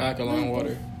form. Or alkaline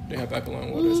water. They have alkaline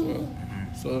water as well.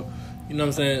 So, you know what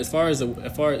I'm saying? As far as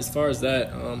that,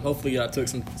 hopefully I took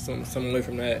some away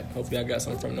from that. Hopefully I got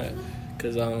something from that,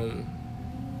 because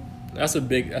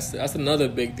that's another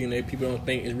big thing that people don't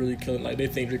think is really killing. Like they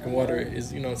think drinking water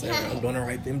is, you know what I'm saying? I'm doing the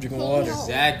right thing, drinking water.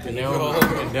 Exactly. And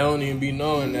they don't even be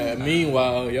knowing that.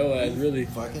 Meanwhile, yo ass really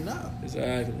fucking up.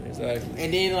 Exactly.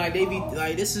 And then like they be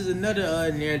like, this is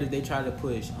another narrative they try to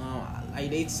push. Like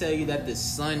they tell you that the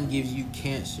sun gives you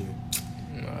cancer.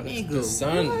 No, Nigga, the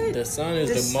sun is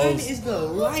the sun is the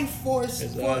life force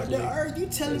for the earth. You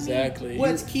telling me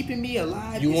what's keeping me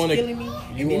alive is killing me?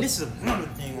 And then this is another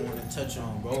thing I want to touch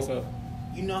on, bro. What's up?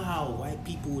 You know how white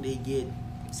people, they get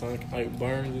sun, like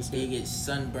burns and shit? They get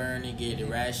sunburn, they get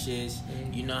rashes.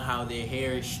 Mm-hmm. You know how their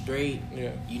hair is straight.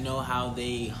 Yeah. You know how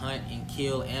they hunt and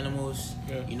kill animals.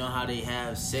 Yeah. You know how they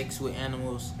have sex with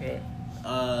animals. Yeah.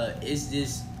 It's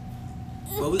this.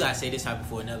 Bro, we gotta say this type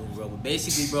before another one, bro. But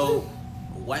basically, bro,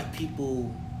 white people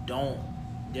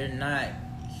they're not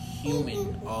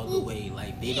human all the way.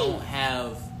 Like, they don't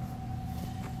have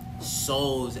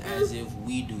souls as if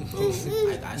we do, bro.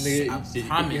 Like, I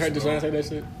promise, you heard Deshaun say that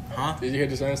shit? Huh? Did you hear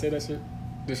Deshaun say that shit?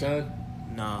 Deshaun?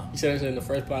 No. He said that shit in the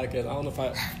first podcast. I don't know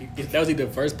if that was either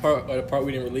the first part or the part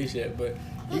we didn't release yet, but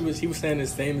he was saying the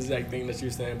same exact thing that you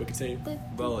were saying, but continue.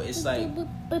 Bro, it's like,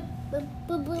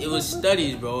 it was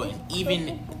studies, bro, and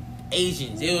even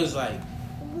Asians, it was like,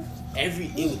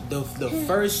 the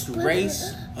first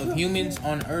race of humans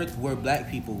on Earth were black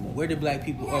people. Where did they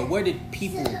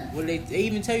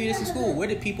even tell you this in school? Where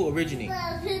did people originate?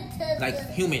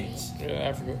 Like humans.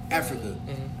 Yeah, Africa.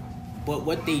 Mm-hmm. But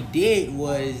what they did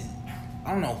was,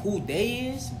 I don't know who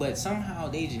they is, but somehow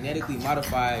they genetically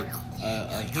modified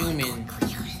a human,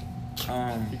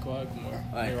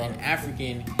 an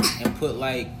African, and put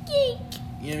like, you know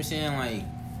what I'm saying, like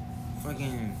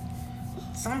fucking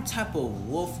some type of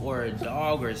wolf or a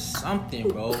dog or something,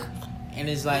 bro. And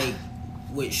it's like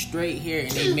with straight hair,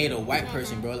 and they made a white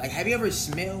person, bro. Like, have you ever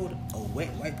smelled a wet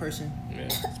white person? Yeah,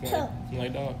 smell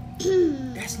like dog.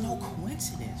 That's no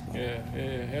coincidence, bro.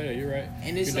 Yeah, you're right.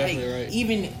 And it's you're like, right.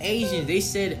 even Asian, they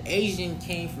said Asian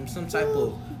came from some type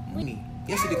of money.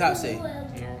 Guess what the cops say?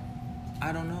 No.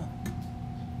 I don't know.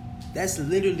 That's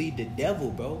literally the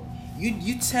devil, bro.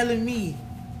 You telling me,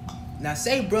 now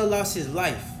say bro lost his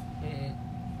life. Mm-mm.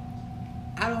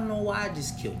 I don't know why I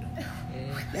just killed him.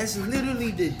 Mm-mm. That's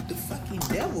literally the fucking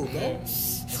devil, bro. Yeah.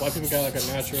 White people got like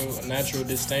a natural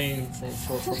disdain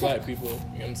for black people. You know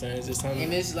what I'm saying? It's just something.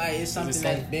 And it's like it's something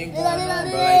that's been going on,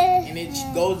 bro. Like, and it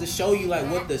goes to show you like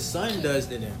what the sun does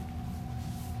to them.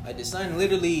 Like the sun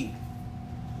literally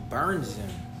burns them.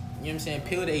 You know what I'm saying?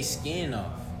 Peel their skin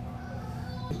off.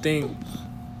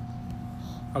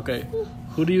 Okay,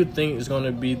 who do you think is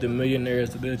gonna be the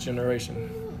millionaires of this generation?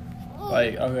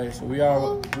 Like, okay, so we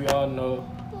all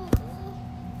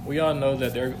know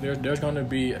that there's gonna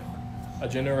be a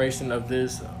generation of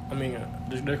this. I mean,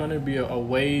 there's gonna be a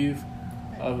wave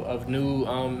of new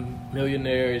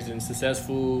millionaires and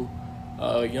successful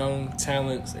young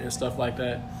talents and stuff like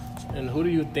that. And who do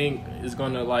you think is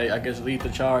gonna, like, I guess, lead the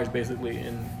charge basically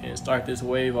and start this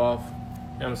wave off?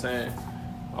 You know what I'm saying?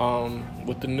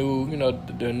 With the new,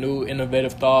 the new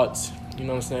innovative thoughts, you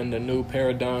know what I'm saying, the new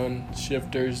paradigm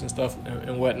shifters and stuff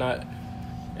and whatnot.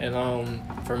 And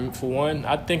for one,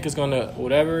 I think it's gonna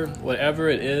whatever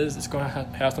it is, it's gonna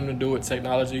have something to do with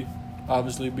technology,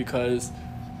 obviously, because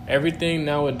everything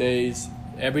nowadays,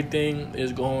 everything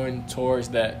is going towards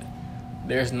that.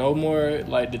 There's no more,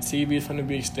 like, the TV is gonna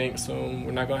be extinct soon.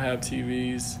 We're not gonna have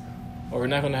TVs, or we're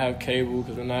not gonna have cable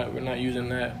because we're not using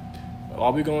that.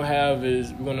 All we're gonna have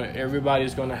is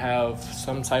everybody's gonna have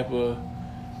some type of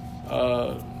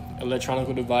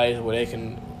electronic device where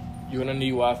you're gonna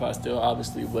need Wi-Fi still,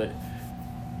 obviously, but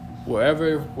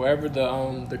wherever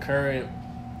the current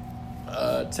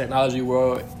technology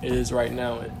world is right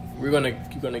now, we're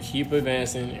gonna keep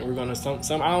advancing, and we're gonna some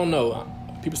I don't know.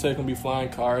 People say it's gonna be flying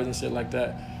cars and shit like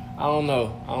that. I don't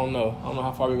know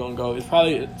how far we're gonna go.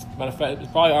 Matter of fact,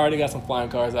 it's probably already got some flying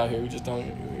cars out here.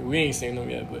 We ain't seen them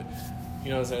yet, but you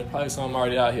know what I'm saying? Probably some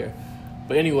already out here.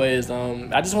 But anyways,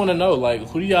 I just want to know, like,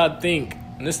 who do y'all think?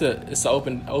 And it's an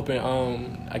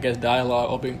open I guess dialogue,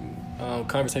 open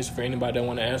conversation for anybody that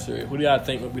want to answer it. Who do y'all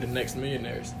think will be the next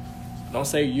millionaires? Don't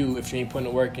say you if you ain't putting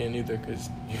the work in either, because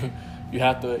you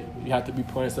have to be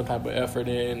putting some type of effort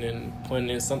in and putting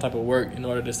in some type of work in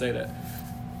order to say that.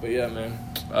 But yeah, man,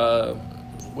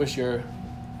 what's your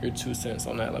 2 cents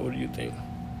on that? Like, what do you think?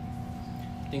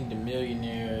 I think the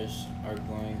millionaires are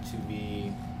going to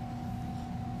be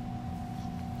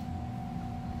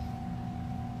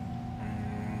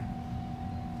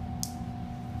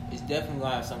it's definitely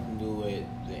going to have something to do with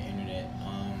the internet.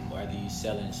 Whether you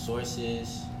selling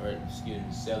sources or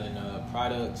selling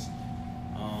products,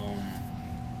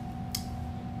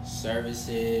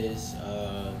 services.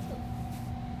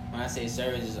 When I say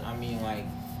services, I mean, like,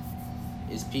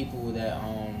 it's people that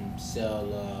sell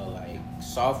like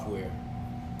software,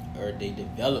 or they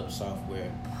develop software,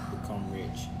 become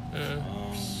rich.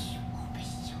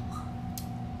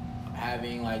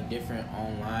 Having like different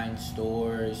online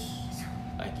stores,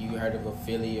 like you heard of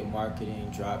affiliate marketing,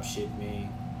 drop shipping.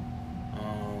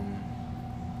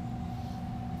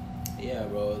 Yeah,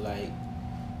 bro, like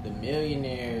the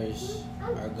millionaires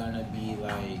are gonna be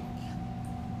like,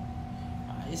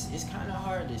 it's kind of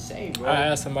hard to say, bro. I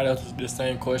asked somebody else the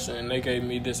same question, and they gave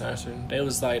me this answer. They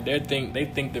was like, they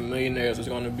think the millionaires is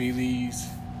gonna be these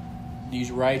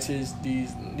righteous, the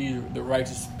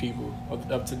righteous people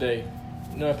of today.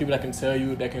 You know, people that can tell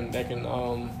you, that can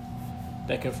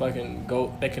fucking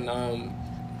go, they can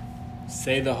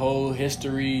say the whole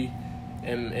history,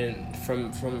 and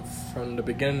from the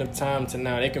beginning of time to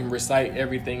now, they can recite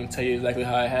everything and tell you exactly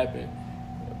how it happened.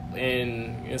 And you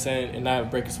know what I'm saying, and not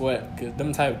break a sweat, because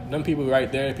them people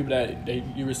right there, people that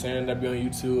you were saying that be on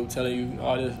YouTube telling you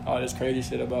all this crazy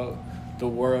shit about the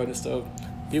world and stuff.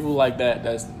 People like that,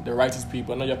 that's the righteous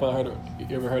people. I know y'all probably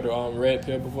ever heard of Red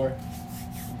Pill before.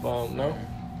 No,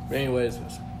 but anyways,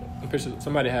 I'm pretty sure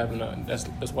somebody have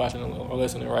that's watching or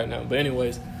listening right now. But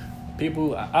anyways,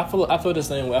 people, I feel the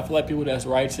same way. I feel like people that's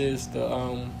righteous, people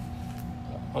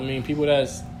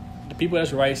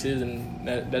that's righteous and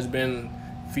that's been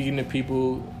feeding the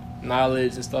people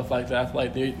knowledge and stuff like that. I feel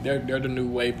like they're the new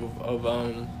wave of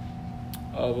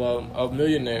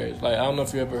millionaires. Like, I don't know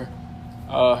if you ever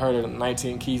heard of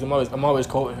 19 Keys. I'm always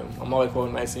quoting him. I'm always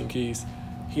quoting 19 Keys.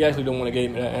 He actually don't want to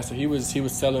give me that answer. He was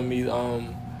telling me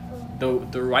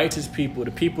the righteous people,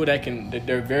 the people that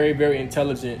they're very, very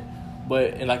intelligent,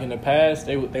 But in the past,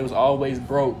 they was always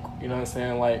broke. You know what I'm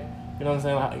saying? Like, you know what I'm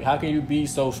saying? Like, how can you be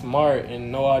so smart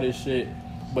and know all this shit,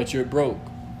 but you're broke?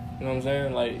 You know what I'm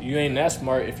saying? Like, you ain't that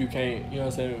smart if you can't, you know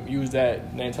what I'm saying, use that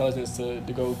intelligence to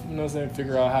go, you know what I'm saying,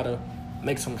 figure out how to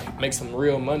make some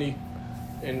real money.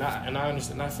 And I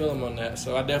understand, I feel them on that.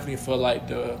 So I definitely feel like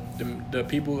the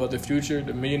people of the future,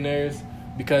 the millionaires,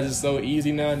 because it's so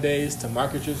easy nowadays to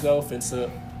market yourself and to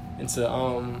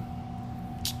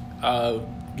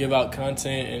give out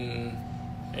content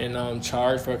and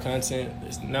charge for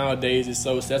content. Nowadays it's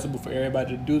so accessible for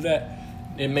everybody to do that.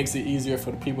 It makes it easier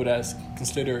for the people that's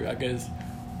considered, I guess,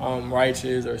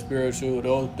 righteous or spiritual.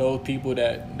 Those people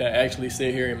that actually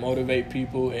sit here and motivate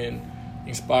people and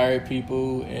inspire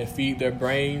people and feed their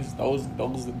brains. Those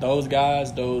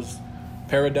guys, those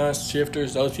paradigm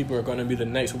shifters. Those people are going to be the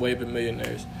next wave of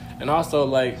millionaires. And also,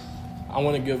 like, I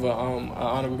want to give a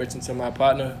honorable mention to my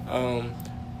partner,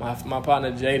 my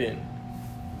partner Jaden.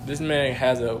 This man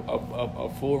has a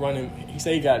full running. He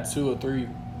said he got 2 or 3,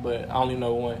 but I only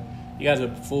know 1. He has a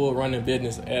full running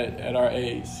business at our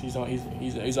age. He's our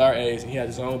age. He has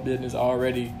his own business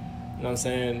already. You know what I'm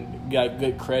saying? Got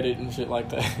good credit and shit like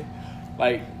that.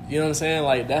 Like, you know what I'm saying?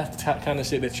 Like, that's the kind of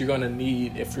shit that you're gonna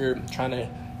need if you're trying to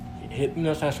hit. You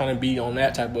know, trying to be on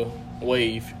that type of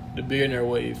wave, the billionaire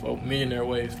wave or millionaire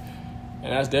wave.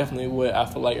 And that's definitely what I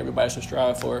feel like everybody should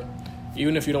strive for.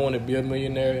 Even if you don't want to be a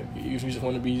millionaire, if you just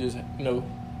want to be just, you know,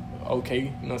 okay,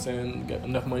 you know what I'm saying, get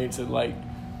enough money to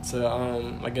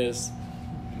I guess,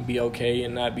 be okay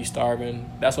and not be starving.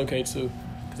 That's okay too,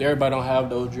 because everybody don't have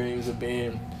those dreams of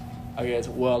being, I guess,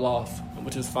 well off,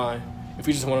 which is fine. If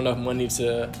you just want enough money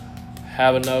to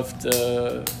have enough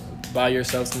to buy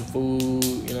yourself some food,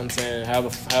 you know what I'm saying,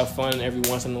 have fun every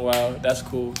once in a while, that's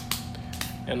cool.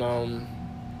 And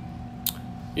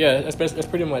yeah, that's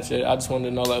pretty much it. I just wanted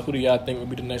to know, like, who do y'all think would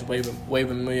be the next wave of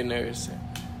millionaires,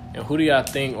 and who do y'all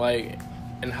think, like,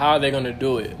 and how are they gonna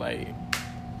do it, like.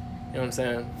 You know what I'm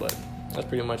saying? But that's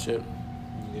pretty much it.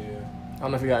 Yeah. I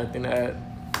don't know if you got anything to add.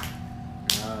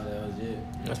 Nah, that was it.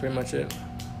 That's pretty much it.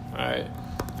 All right.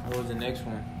 What was the next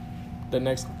one? The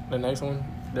next one?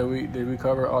 Did we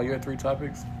cover all your 3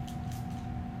 topics?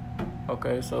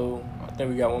 Okay, so I think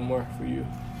we got one more for you.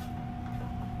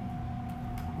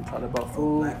 We talked about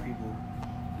food. Black people.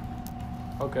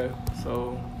 Okay,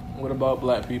 so what about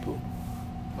black people?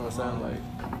 You know what I'm saying? Like,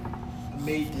 I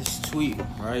made this tweet,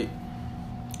 right?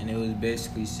 And it was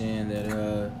basically saying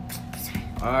that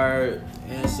our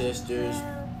ancestors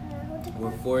were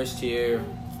forced here,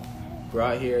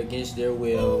 brought here against their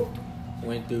will,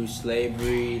 went through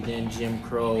slavery, then Jim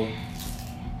Crow,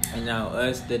 and now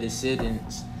us, the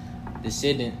descendants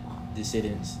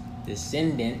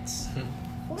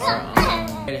are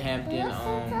Ed Hampton,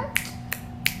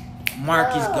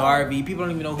 Marcus Garvey. People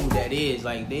don't even know who that is.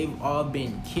 Like, they've all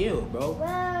been killed, bro,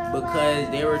 because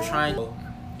they were trying to.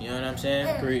 You know what I'm saying? I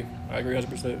agree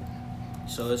 100%.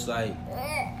 So it's like,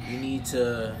 you need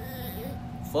to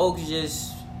folks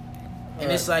just,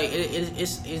 and it's like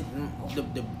it's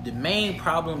the main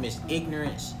problem is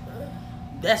ignorance.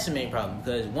 That's the main problem,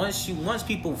 because once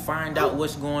people find out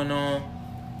what's going on,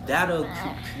 that'll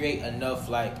create enough,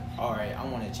 like, all right, I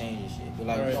want to change this shit, but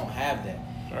like, we don't have that.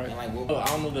 Right. And like, I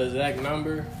don't know the exact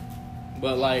number,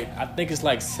 but like, I think it's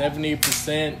like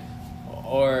 70%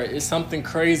 or it's something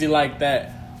crazy like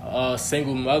that.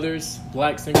 Single mothers,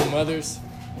 black single mothers,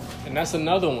 and that's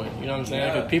another one. You know what I'm saying?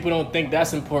 Yeah. Because people don't think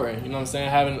that's important. You know what I'm saying?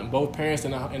 Having both parents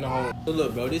in the home. So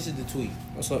look, bro, this is the tweet.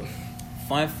 What's up?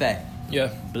 Fun fact. Yeah.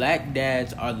 Black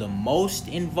dads are the most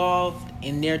involved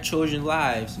in their children's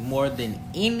lives more than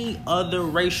any other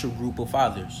racial group of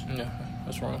fathers. Yeah,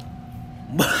 that's wrong.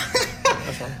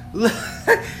 That's wrong.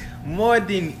 More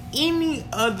than any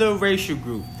other racial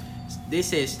group. They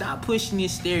said stop pushing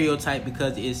this stereotype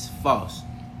because it's false.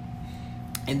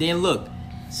 And then look,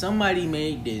 somebody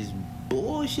made this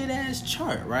bullshit ass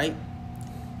chart, right?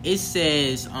 It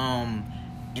says, and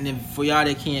then for y'all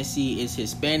that can't see, it's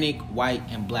Hispanic, white,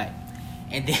 and black.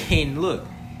 And then look,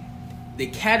 the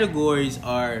categories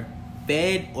are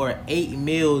fed or ate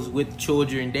meals with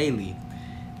children daily.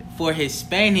 For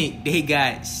Hispanic, they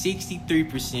got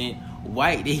 63%,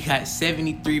 white, they got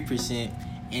 73%,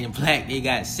 and black, they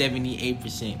got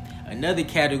 78%. Another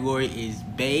category is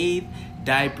bathe,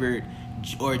 diapered,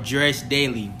 or dress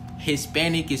daily.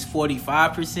 Hispanic is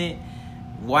 45%,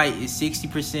 white is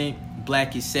 60%,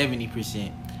 black is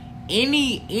 70%.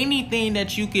 Anything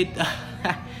that you could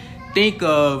think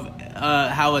of,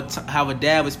 how a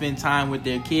dad would spend time with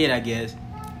their kid, I guess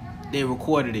they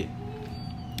recorded it.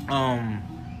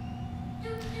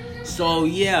 So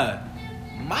yeah,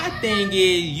 My thing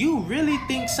is, you really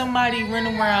think somebody went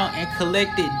around and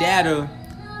collected data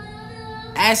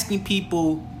asking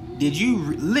people, did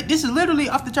you, this is literally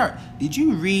off the chart, did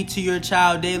you read to your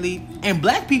child daily? And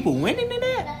black people went into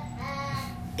that?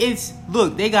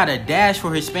 Look, they got a dash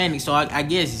for Hispanics, so I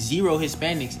guess 0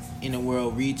 Hispanics in the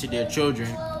world read to their children.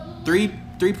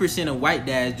 3% of white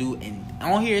dads do, and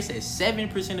on here it says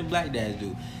 7% of black dads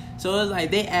do. So it's like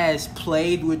they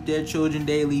played with their children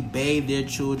daily, bathed their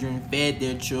children, fed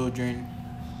their children,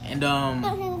 and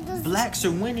blacks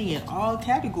are winning in all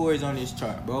categories on this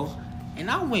chart, bro. And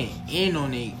I went in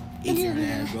on it ignorant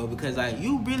ass, bro, because like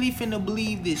you really finna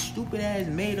believe this stupid ass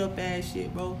made up ass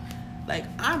shit, bro. Like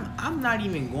I'm not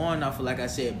even going off of, like I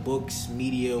said, books,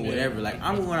 media, whatever. Like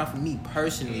I'm going off of me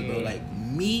personally, bro. Like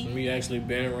me actually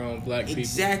been around black people.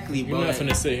 Exactly, bro. You're not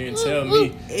finna sit here and tell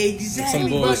me exactly, some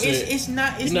bro. bullshit. It's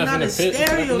not a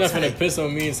stereotype. You're not finna piss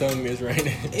on me and tell me it's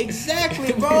right.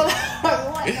 Exactly, bro. What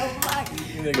the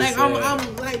fuck? Like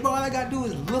I'm like, bro. All I gotta do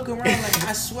is look around. Like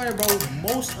I swear, bro.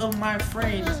 Most of my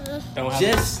friends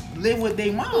just live with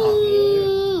their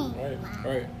mom.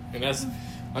 Right, and that's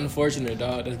unfortunate,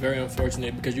 dog. That's very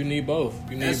unfortunate because you need both.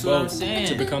 You need that's both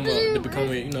to become a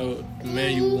the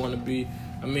man you want to be.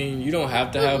 I mean, you don't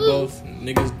have to have both.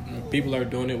 People are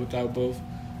doing it without both.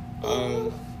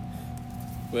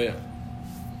 But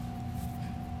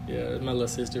yeah, that's my little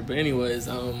sister. But anyways,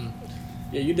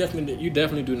 yeah, you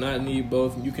definitely do not need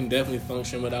both. You can definitely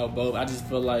function without both. I just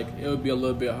feel like it would be a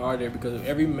little bit harder because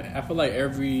I feel like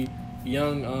every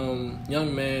young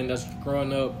man that's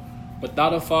growing up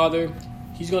without a father,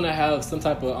 he's gonna have some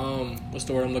type of what's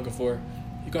the word I'm looking for?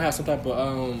 He's gonna have some type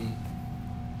of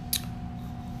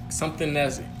something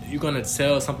that's you're gonna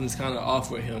tell something's kind of off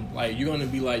with him. Like you're gonna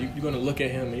be like you're gonna look at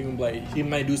him and you're gonna be like he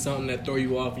might do something that throw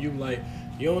you off. You're like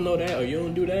you don't know that or you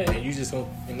don't do that, and you just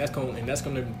that's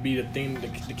gonna be the thing,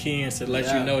 the key is to let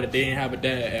you know that they didn't have a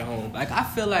dad at home. Like I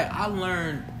feel like I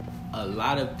learned a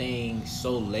lot of things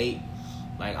so late.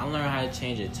 Like I learned how to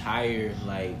change a tire.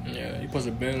 Like yeah, you supposed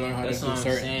to learn how to do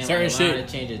certain like, shit. How to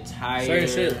change a tire. Certain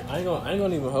shit. I ain't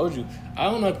gonna even hold you. I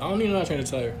don't even know how to change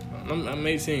a tire. I'm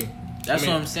 18. That's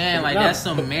what I'm saying. Like that's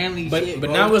some manly shit.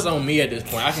 But bro. now it's on me at this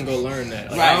point. I can go learn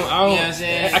that. Like, right. I don't, you know what I'm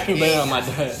saying? I can blame it on my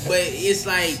dad. But it's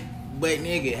like,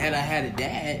 nigga, had I had a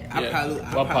dad,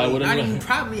 I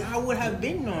would have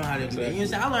been knowing how to do that. You know what I'm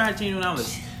saying? I learned how to change when I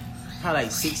was probably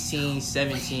like 16,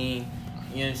 17.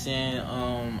 You know what I'm saying?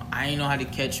 I ain't know how to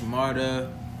catch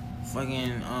MARTA.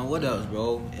 Fucking what else,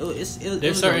 bro? It was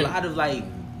a lot of like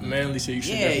manly shit you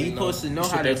should you supposed to know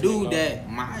how to do that.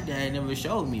 My dad never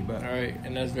showed me, bro. All right,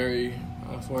 and that's very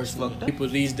unfortunate. People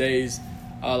these days,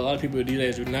 a lot of people these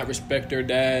days do not respect their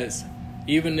dads.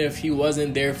 Even if he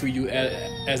wasn't there for you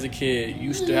as a kid,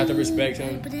 you still have to respect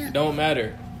him. It don't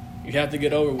matter. You have to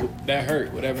get over that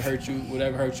hurt, whatever hurt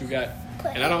you got.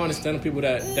 And I don't understand the people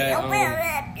that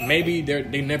maybe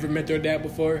they never met their dad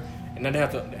before, and then they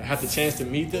have the chance to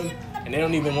meet them, and they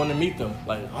don't even want to meet them.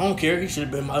 Like I don't care. He should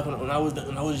have been my when I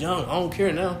was young. I don't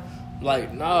care now.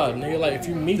 Like nah, nigga. Like if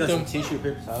you meet them, tissue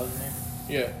papers out in there.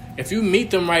 Yeah, if you meet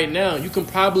them right now, you can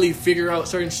probably figure out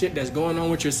certain shit that's going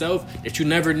on with yourself that you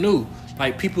never knew.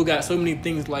 Like people got so many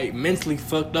things like mentally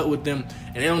fucked up with them,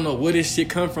 and they don't know where this shit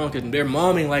come from because they're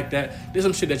momming like that. There's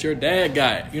some shit that your dad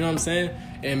got. You know what I'm saying?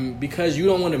 And because you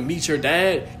don't want to meet your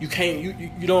dad, you can't.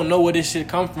 You don't know where this shit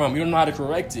come from. You don't know how to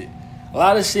correct it. A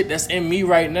lot of shit that's in me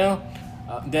right now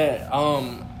that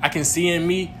I can see in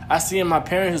me, I see in my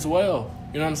parents as well.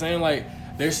 You know what I'm saying? Like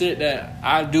there's shit that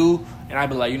I do, and I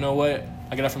be like, you know what?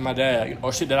 I get that from my dad.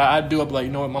 Or shit that I do, I be like,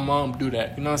 you know what? My mom do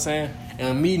that. You know what I'm saying?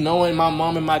 And me knowing my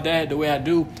mom and my dad the way I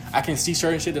do, I can see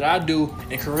certain shit that I do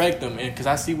and correct them, and because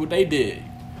I see what they did.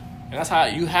 And that's how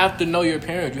you have to know your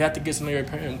parents. You have to get to know your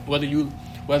parents, whether you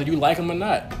like them or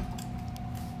not.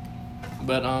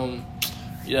 But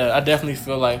yeah, I definitely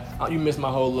feel like you missed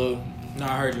my whole little. No,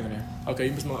 I heard you in there. Okay,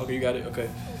 you missed my. Okay, you got it. Okay,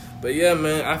 but yeah,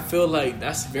 man, I feel like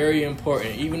that's very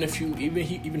important. Even if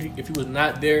he was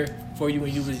not there for you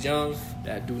when you was young,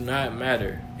 that do not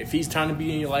matter. If he's trying to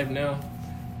be in your life now,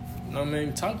 you know what I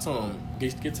mean, talk to him,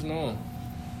 get to know him.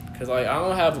 Cause like I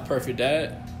don't have a perfect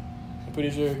dad. I'm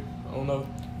pretty sure. I don't know.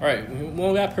 All right, we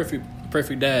don't got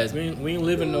perfect dads. We ain't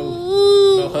living no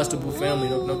Hustable family,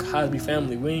 no Cosby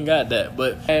family. We ain't got that.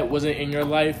 But that wasn't in your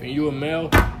life and you a male,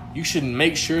 you should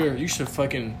make sure, you should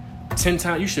fucking 10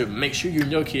 times, you should make sure you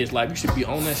in your kid's life. You should be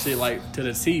on that shit like to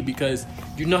the T because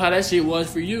you know how that shit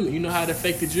was for you. You know how it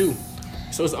affected you.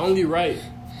 So it's only right.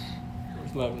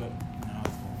 What's laughing at?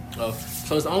 Oh,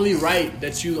 so it's only right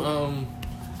that you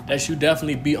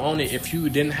definitely be on it if you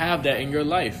didn't have that in your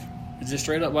life. It's just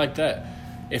straight up like that.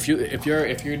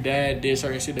 if your dad did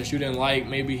certain shit that you didn't like,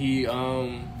 maybe he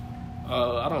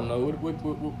I don't know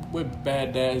what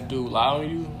bad dads do, lie on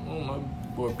you, I don't know,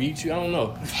 or beat you. I don't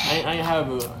know. I ain't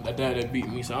have a dad that beat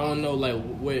me, so I don't know like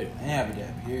what. I ain't have a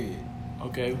dad. Period.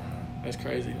 Okay, that's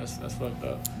crazy. That's fucked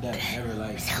up. Dad never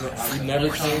like. You never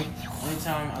came.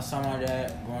 Anytime I saw my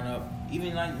dad growing up,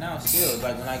 even like now, still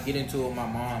like when I get into it with my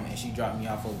mom and she dropped me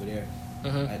off over there,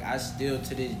 like I still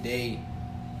to this day,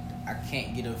 I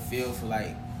can't get a feel for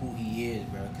like who he is,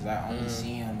 bro, because I only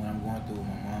see him when I'm going through with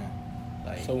my mom.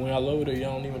 Like, so when y'all over there, you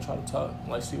don't even try to talk,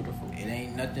 like see what the fuck. It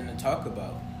ain't nothing to talk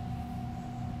about.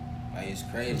 Like, it's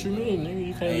crazy. What you mean, nigga?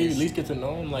 You can't at least get to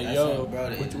know him. Like, yo, bro,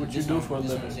 what you do for a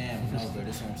living? What I'm saying. No, bro,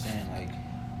 this is what I'm saying.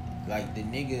 Like the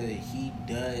nigga, he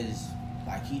does,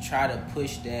 like, he try to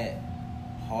push that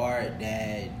hard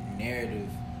dad narrative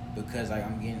because, like,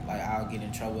 I'll get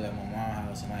in trouble at my mom's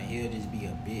house and, like, he'll just be a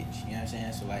bitch. You know what I'm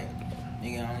saying? So, like,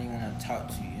 nigga, I don't even want to talk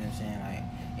to you. You know what I'm saying? Like,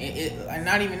 like,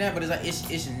 not even that, but it's like,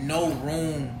 it's no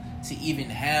room to even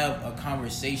have a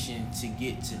conversation to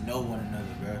get to know one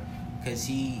another, bro. Because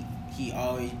he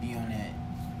always be on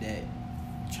that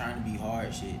trying to be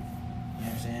hard shit. You know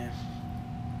what I'm saying?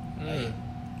 Like,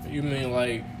 you mean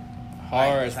like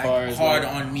hard as far as hard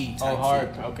like, on me? Oh,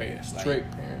 hard. Shit. Okay,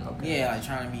 strict parent. Okay. Yeah, like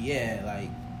trying to be like,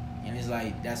 and it's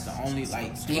like that's the only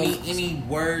like any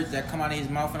words that come out of his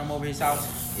mouth when I'm over his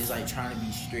house is like trying to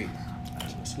be strict.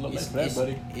 It's a little late for that,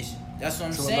 buddy. That's what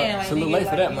I'm saying. It's a little late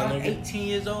for that, my nigga. I'm 18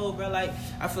 years old, bro. Like,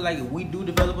 I feel like if we do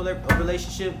develop a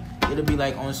relationship, it'll be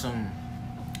like on some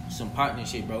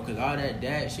partnership, bro. Cause all that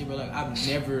dad shit, bro. Like, I've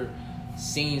never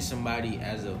seen somebody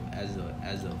as a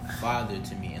father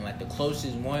to me, and like the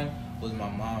closest one was my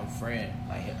mom's friend,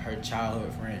 like her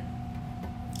childhood friend.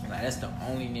 Like, that's the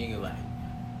only nigga, like,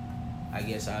 I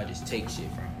guess I'll just take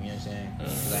shit from him. You know what I'm saying?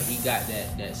 Cause, like, he got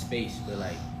that space, but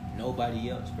like nobody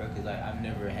else, bro. Cause like I've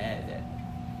never had that. You know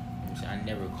what I'm saying? I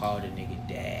never called a nigga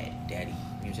daddy. You know what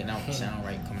I'm saying? That don't sound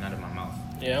right coming out of my mouth.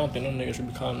 Yeah, I don't think no nigga should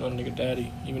be calling no nigga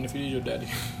daddy, even if he is your daddy.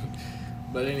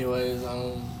 But anyways,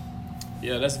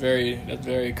 yeah, that's very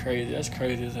crazy. That's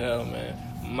crazy as hell, man.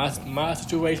 My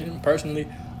situation personally,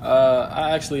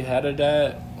 I actually had a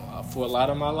dad for a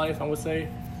lot of my life, I would say.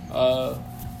 But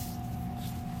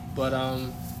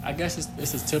I guess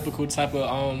it's a typical type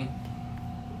of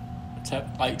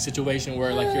like situation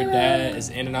where like your dad is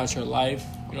in and out your life.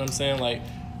 You know what I'm saying? Like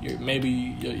maybe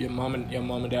your mom and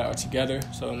dad are together,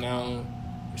 so now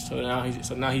he's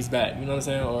back. You know what I'm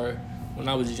saying? Or when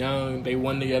I was young, they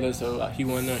won together, so like, he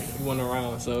won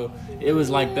around. So it was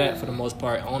like that for the most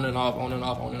part, on and off.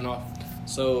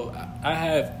 So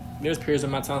there's periods in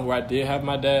my time where I did have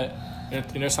my dad, and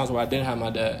there's times where I didn't have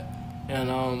my dad,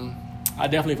 and I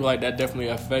definitely feel like that definitely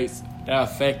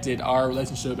affected our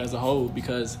relationship as a whole,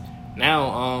 because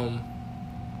now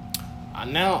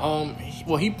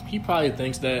he probably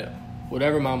thinks that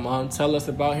whatever my mom tell us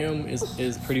about him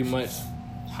is pretty much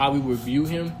how we would view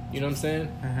him. You know what I'm saying?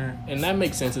 Mm-hmm. And that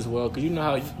makes sense as well, because you know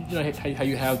how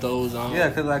you have those. Yeah,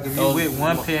 because like if you're with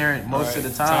one parent most of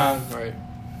the time, right?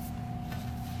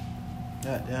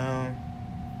 Goddamn,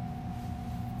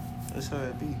 that's how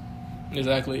it be.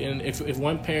 Exactly, and if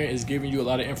one parent is giving you a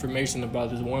lot of information about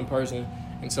this one person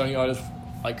and telling you all this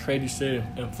like crazy shit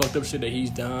and fucked up shit that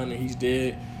he's done and he's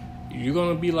did, you're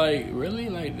gonna be like, really?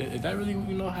 Like, is that really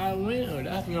how it went? Or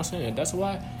that, you know what I'm saying? That's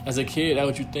why, as a kid, that's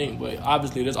what you think. But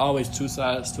obviously, there's always two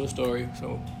sides to a story.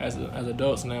 So as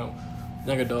adults now,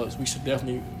 young adults, we should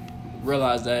definitely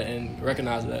realize that and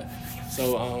recognize that.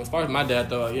 So as far as my dad,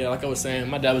 though, yeah, like I was saying,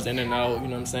 my dad was in and out. You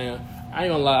know what I'm saying? I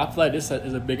ain't gonna lie. I feel like this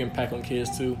is a big impact on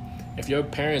kids too. If your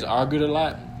parents argued a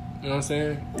lot, you know what I'm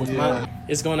saying?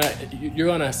 You're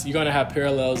gonna have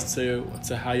parallels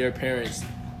to how your parents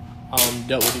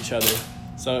dealt with each other.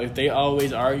 So if they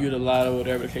always argued a lot or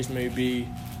whatever the case may be,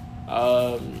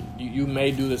 you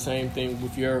may do the same thing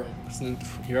with your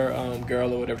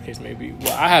girl or whatever the case may be.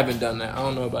 Well, I haven't done that. I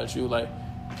don't know about you. Like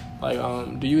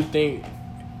do you think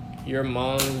your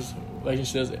mom's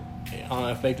relationships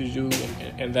affected you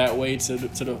in that way to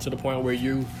the point where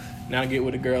you now get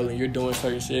with a girl and you're doing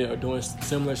certain shit or doing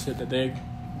similar shit that they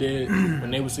did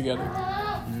when they was together?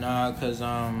 Nah, cause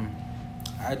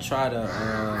I try to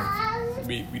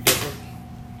be different.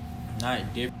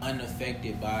 Not different,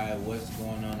 unaffected by what's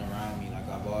going on around me. Like,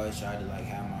 I've always tried to like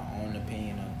have my own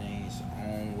opinion on things,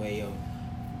 own way of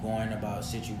going about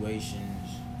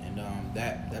situations, and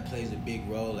that plays a big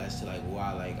role as to like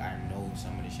why like I know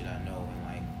some of the shit I know, and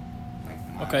like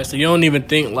okay, so you don't even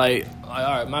think like all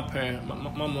right, my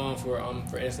mom for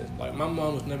instance, like my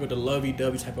mom was never the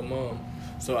lovey-dovey type of mom,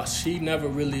 so she never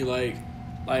really like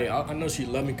Like, I know she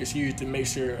loved me because she used to make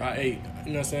sure I ate.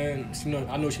 You know what I'm saying?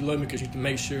 I know she loved me because she used to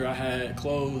make sure I had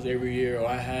clothes every year or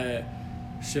I had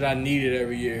shit I needed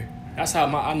every year. That's how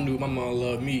I knew my mom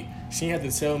loved me. She didn't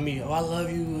have to tell me, "Oh, I love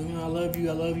you. You know, I love you.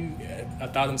 I love you."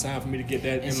 1,000 times for me to get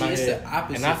that in my head.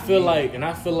 And I feel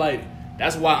like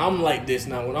that's why I'm like this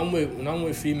now. When I'm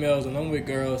with females and I'm with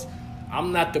girls,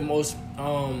 I'm not the most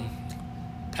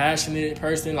passionate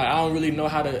person. Like, I don't really know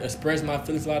how to express my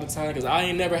feelings a lot of the time because I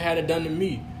ain't never had it done to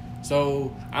me.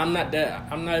 So I'm not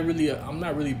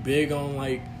really big on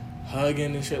like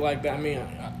hugging and shit like that. I mean,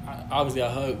 obviously I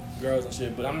hug girls and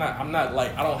shit, but I'm not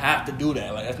like, I don't have to do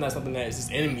that. Like, that's not something that's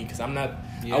just in me because I'm not.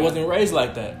 Yeah. I wasn't raised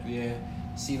like that. Yeah.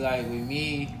 See, like with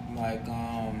me, like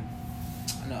I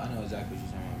know exactly what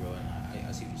you're saying, bro, and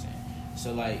I see what you're saying.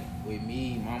 So like with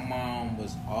me, my mom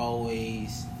was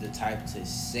always the type to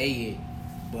say it,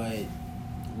 but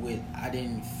I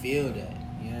didn't feel that.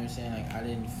 You know what I'm saying? Like, I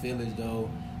didn't feel as though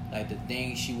like the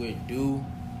things she would do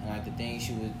and like the things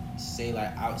she would say,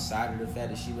 like outside of the fact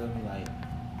that she loved me, like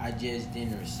I just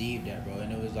didn't receive that, bro.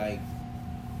 And it was like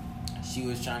she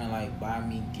was trying to like buy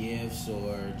me gifts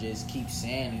or just keep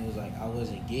saying it was like I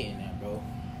wasn't getting that, bro. You know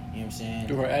what I'm saying?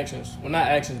 Through her actions. Well, not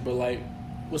actions, but like,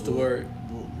 what's the word?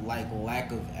 Like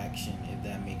lack of action, if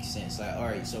that makes sense. Like, all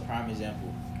right, so prime example.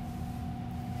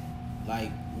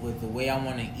 Like with the way I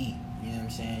want to eat, you know what I'm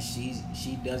saying?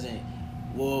 She doesn't.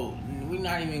 Well, we're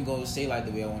not even gonna say like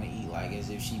the way I want to eat, like as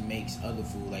if she makes other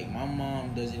food. Like my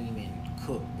mom doesn't even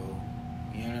cook, bro.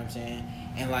 You know what I'm saying?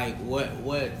 And like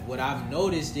what I've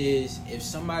noticed is if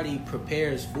somebody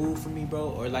prepares food for me, bro,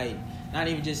 or like not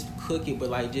even just cook it, but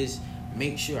like just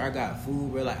make sure I got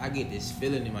food, bro. Like I get this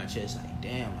feeling in my chest, like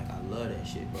damn, like I love that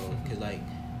shit, bro. Cause like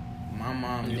my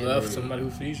mom. You love somebody who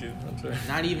feeds you. I'm sorry.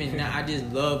 Not even. I just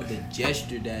love the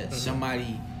gesture that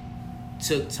somebody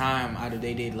took time out of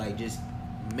their day to like just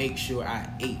make sure I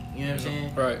ate. You know what I'm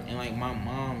saying? Right. And like my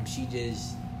mom, she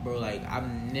just, bro, like I've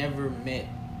never met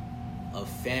a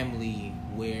family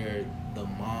where the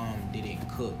mom didn't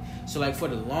cook. So like for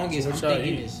the longest, I'm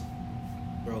thinking this,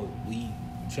 bro,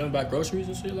 she don't buy groceries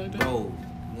and shit like that? Bro,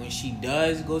 when she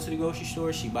does go to the grocery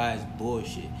store, she buys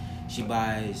bullshit. She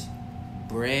buys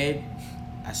bread.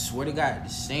 I swear to God, the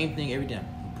same thing every time.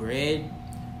 Bread,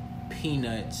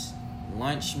 peanuts,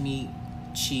 lunch meat,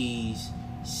 cheese,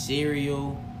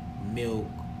 cereal, milk,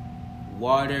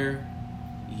 water,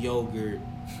 yogurt,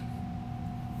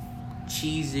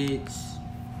 Cheez-Its,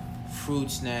 fruit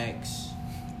snacks,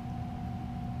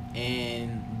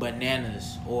 and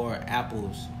bananas or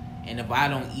apples. And if I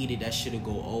don't eat it, that shit'll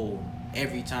go old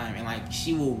every time. And like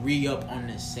she will re-up on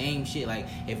the same shit. Like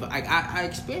if I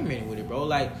experimented with it, bro.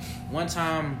 Like one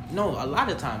time, no, a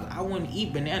lot of times I wouldn't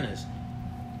eat bananas.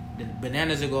 The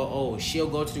bananas will go old. She'll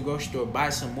go to the grocery store, buy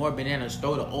some more bananas,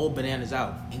 throw the old bananas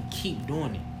out, and keep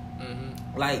doing it.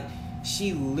 Mm-hmm. Like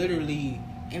she literally,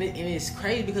 and it's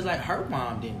crazy because like her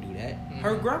mom didn't do that. Mm-hmm.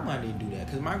 Her grandma didn't do that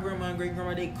because my grandma and great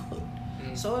grandma, they cooked.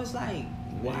 Mm-hmm. So it's like,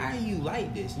 why are you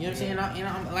like this? You know what I'm saying? And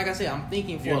I'm like I said, I'm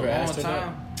thinking for a long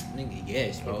time. Nigga,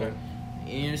 yes, bro. Okay.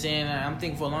 You know what I'm saying? I'm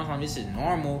thinking for a long time this is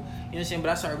normal. You know what I'm saying?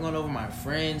 But I started going over my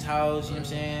friend's house. You know what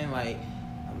I'm saying? Like,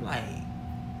 I'm like,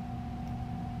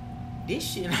 this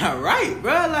shit not right,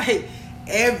 bro. Like,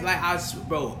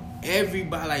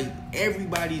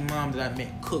 everybody's mom that I met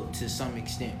cooked to some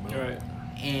extent, bro. Right.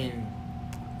 And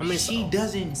I mean, she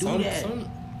doesn't do that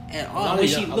at all.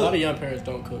 A lot of young parents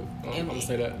don't cook. I'm gonna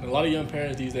say that. A lot of young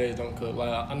parents these days don't cook.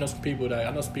 Like I know some people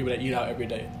that eat out every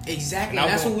day. Exactly. And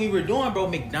that's what we were doing, bro.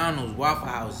 McDonald's, Waffle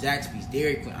House, Zaxby's,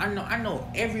 Dairy Queen. I know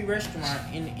every restaurant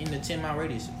in the 10-mile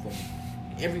radius for me.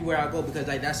 Everywhere I go, because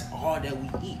like that's all that we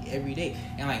eat every day.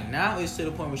 And like now it's to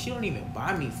the point where she don't even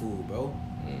buy me food, bro.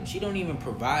 She don't even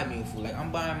provide me with food. Like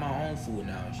I'm buying my own food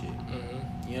now and shit.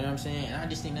 Mm-hmm. You know what I'm saying? And I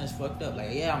just think that's fucked up.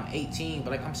 Like yeah, I'm 18, but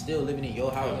like I'm still living in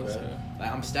your house, bro.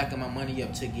 Like I'm stacking my money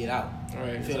up to get out.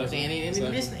 Right, you feel what I'm saying?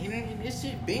 And this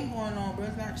shit been going on, bro.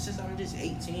 It's not since I'm just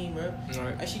 18, bro.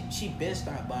 Right. Like she been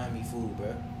stopped buying me food,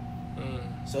 bro.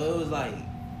 So it was like,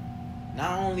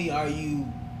 not only are you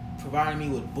providing me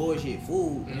with bullshit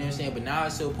food, you know what I'm saying? But now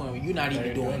it's to a point where you're not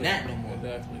even doing that no more.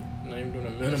 Exactly. Not even doing a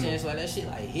minimum. You know what I'm saying? So like that shit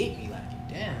like hit me like,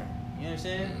 damn. You know what I'm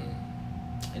saying?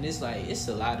 And it's like, it's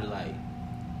a lot of like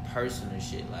personal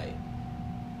shit, like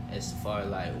as far as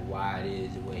like why it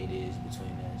is the way it is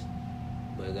between us.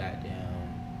 But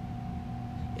goddamn,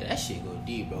 yeah, that shit go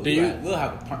deep, bro. We'll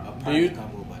have a private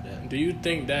convo about that. Do you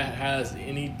think that has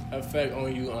any effect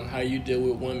on you on how you deal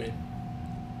with women?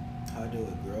 How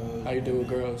you deal with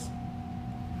girls?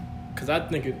 Cause I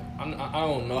think I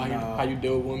don't know how you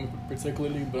deal with women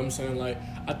particularly, but I'm saying like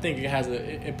I think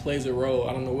it plays a role.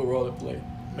 I don't know what role it plays.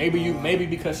 Maybe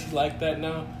because she's like that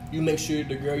now, you make sure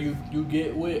the girl you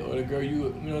get with or the girl you know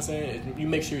what I'm saying, you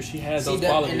make sure she has those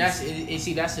qualities.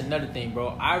 And that's another thing, bro.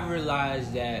 I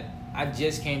realized that I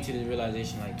just came to the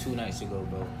realization like 2 nights ago,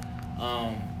 bro.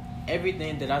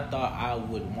 Everything that I thought I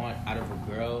would want out of a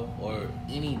girl or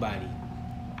anybody,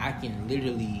 I can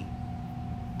literally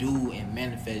do and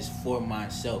manifest for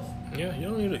myself. Yeah, you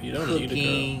don't need a girl. You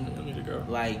don't need a girl.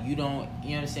 Like you don't,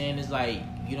 you know what I'm saying? It's like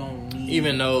you don't need.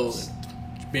 Even though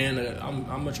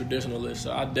I'm a traditionalist,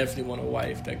 so I definitely want a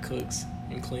wife that cooks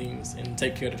and cleans and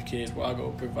take care of the kids while I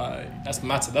go provide. That's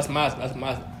my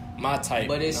type.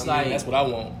 But it's like that's what I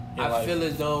want. I feel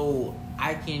as though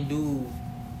I can do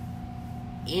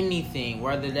anything,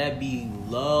 whether that be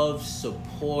love,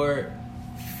 support,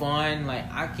 fun.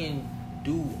 Like I can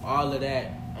do all of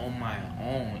that on my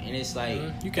own, and it's like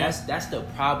that's the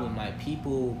problem. Like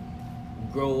people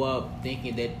grow up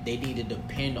thinking that they need to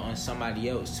depend on somebody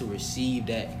else to receive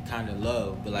that kind of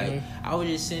love. But like I was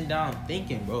just sitting down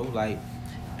thinking, bro, like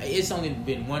it's only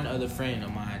been one other friend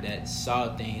of mine that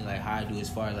saw things like how I do as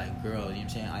far as like girls, you know what I'm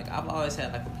saying? Like I've always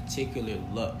had like a particular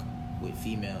luck with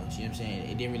females, you know what I'm saying?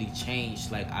 It didn't really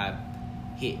change like I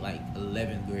hit like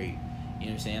 11th grade, you know what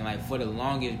I'm saying? Like for the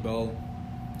longest, bro,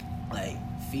 like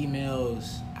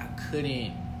females, I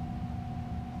ain't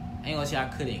gonna say I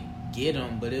couldn't get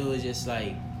them, but it was just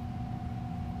like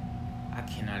I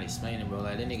cannot explain it, bro.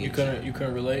 Like that nigga, you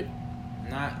couldn't relate.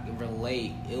 Not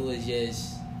relate. It was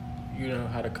just you know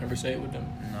how to conversate with them.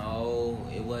 No,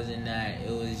 it wasn't that.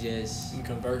 It was just you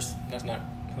converse. That's not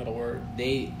a word.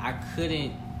 I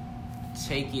couldn't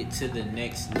take it to the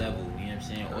next level. You know what I'm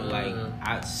saying? Or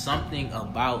like something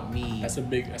about me. That's a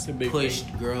big pushed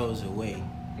thing. Girls away.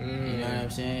 You know what I'm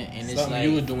saying? And something it's like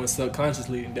you were doing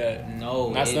subconsciously that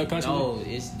subconsciously. No,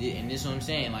 and this is what I'm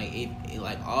saying. Like it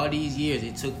like all these years,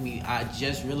 it took me. I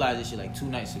just realized this shit like 2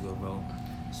 nights ago, bro.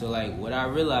 So like what I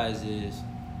realized is,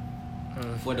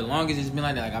 for the longest it's been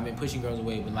like that. Like I've been pushing girls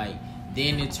away, but like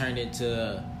then it turned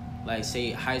into like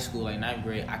say high school, like 9th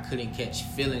grade. I couldn't catch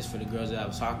feelings for the girls that I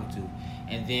was talking to,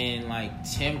 and then like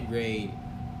 10th grade,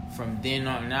 from then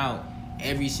on out,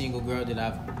 every single girl that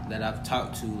I've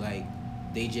talked to, like.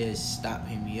 They just stop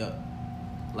hitting me up.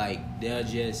 Like, they'll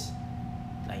just,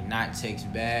 like, not text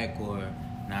back or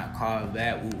not call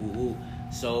back.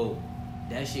 So,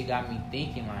 that shit got me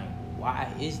thinking, like, why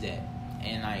is that?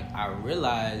 And, like, I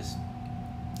realized,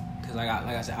 because, like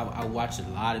I said, I watch a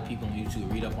lot of people on YouTube,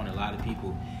 read up on a lot of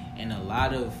people, and a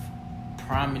lot of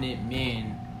prominent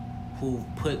men who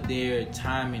put their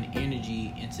time and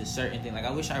energy into certain things. Like,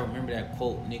 I wish I remember that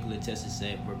quote Nikola Tesla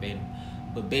said verbatim.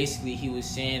 But basically, he was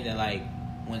saying that, like,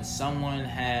 when someone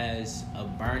has a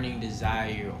burning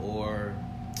desire or,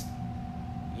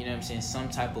 you know what I'm saying, some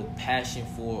type of passion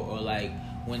for, or, like,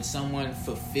 when someone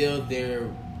fulfilled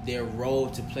their role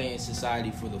to play in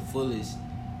society for the fullest,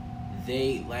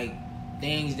 they, like,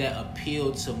 things that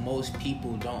appeal to most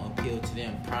people don't appeal to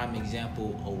them. Prime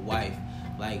example, a wife.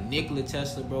 Like, Nikola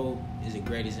Tesla, bro, is a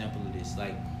great example of this.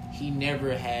 Like, he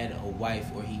never had a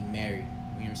wife or he married, you know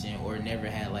what I'm saying, or never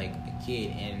had, like, a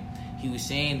kid. And he was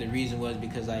saying the reason was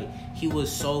because, like, he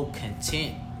was so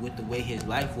content with the way his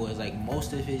life was. Like,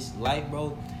 most of his life,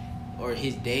 bro, or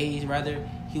his days, rather,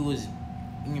 he was, you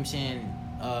know what I'm saying,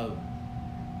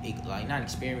 like, not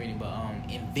experimenting, but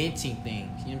inventing things.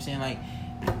 You know what I'm saying? Like,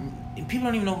 people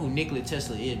don't even know who Nikola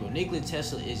Tesla is, bro. Nikola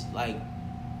Tesla is, like,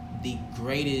 the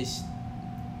greatest...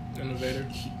 Innovator?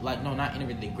 Not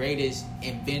innovator. The greatest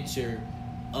inventor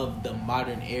of the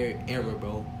modern era,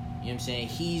 bro. You know what I'm saying?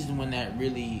 He's the one that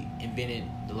really invented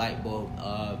the light bulb,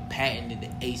 patented the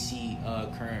AC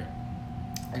current.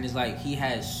 And it's like he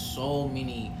has so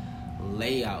many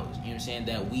layouts, you know what I'm saying,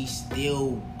 that we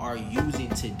still are using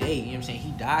today. You know what I'm saying?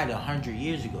 He died 100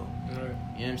 years ago. Right. You know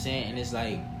what I'm saying? And it's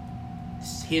like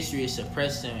history has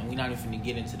suppressed him, and we're not even going to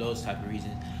get into those type of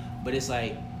reasons. But it's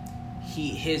like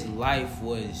his life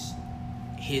was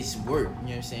his work, you know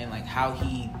what I'm saying? Like how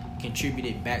he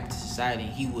contributed back to society.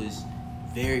 He was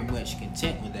very much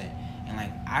content with that. And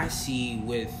like I see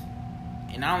with,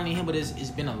 and not only him, but it's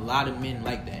been a lot of men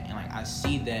like that. And like I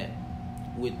see that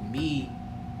with me.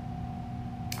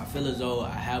 I feel as though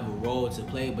I have a role to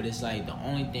play, but it's like the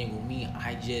only thing with me,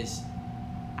 I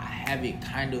have it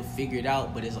kind of figured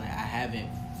out, but it's like I haven't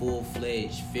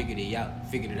full-fledged figured it out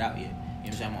yet. You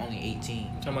know what I'm saying? I'm only 18. You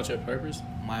talking about your purpose?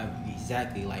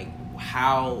 Exactly, like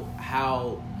how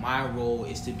my role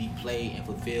is to be played and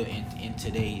fulfilled in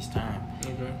today's time.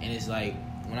 Okay. And it's like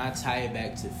when I tie it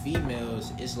back to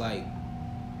females, it's like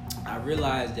I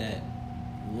realize that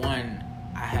one,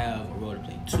 I have a role to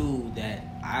play. Two, that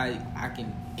I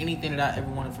can anything that I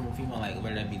ever wanted from a female, like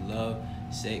whether that be love,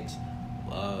 sex,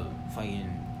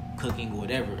 fucking cooking,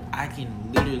 whatever, I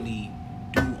can literally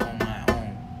do on my own. You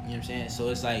know what I'm saying? So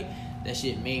it's like that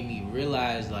shit made me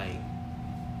realize like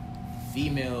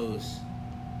females,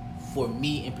 for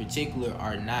me in particular,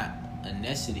 are not a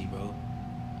necessity, bro.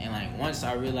 And like once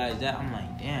I realized that, I'm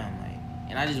like, damn, like,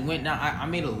 and I just went down. I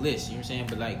made a list, you know what I'm saying?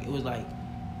 But like it was like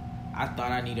I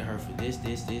thought I needed her for this, and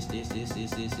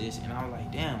I was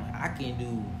like, damn, like, I can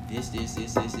do this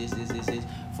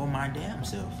for my damn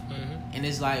self. Mm-hmm. And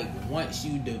it's like once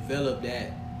you develop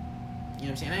that, you know what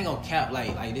I'm saying? I ain't gonna cap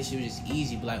like this shit was just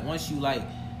easy, but like once you like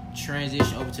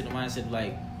transition over to the mindset of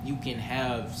like you can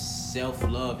have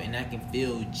self-love and that can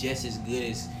feel just as good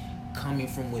as coming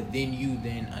from within you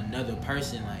than another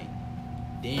person, like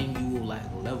then you will like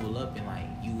level up and like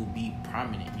you will be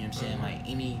prominent, you know what I'm saying? Like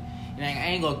any, and I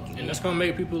ain't gonna, and that's gonna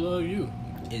make people love you.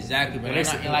 Exactly, but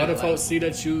other folks see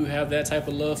that you have that type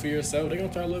of love for yourself, they're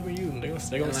gonna start loving you.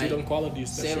 They're gonna see them qualities.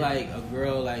 Say like a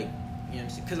girl, like, you know what I'm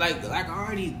saying? Cause like I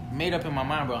already made up in my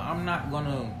mind, bro. I'm not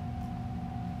gonna,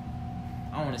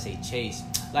 I don't want to say chase.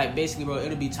 Like basically, bro,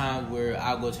 it'll be times where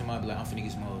I'll go to my be like, I'm finna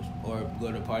get smoked, or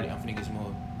go to a party, I'm finna get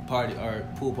smoked, party or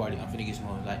pool party, I'm finna get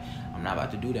smoked. Like I'm not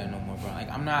about to do that no more, bro. Like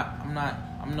I'm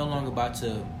no longer about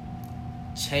to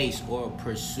chase or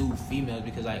pursue females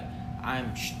because like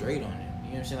I'm straight on it.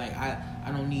 You know what I'm saying? Like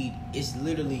I don't need, it's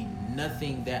literally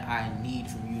nothing that I need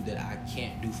from you that I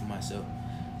can't do for myself.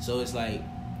 So it's like,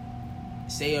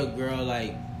 say a girl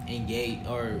like engage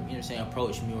or, you know what I'm saying,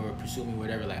 approach me or pursue me,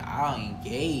 whatever, like I'll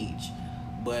engage,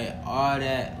 but all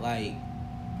that like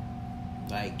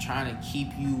trying to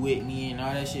keep you with me and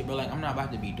all that shit, bro, like I'm not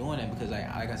about to be doing that because like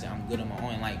I said, I'm good on my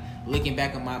own. Like looking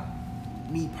back at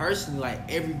me personally, like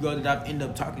every girl that I've ended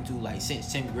up talking to like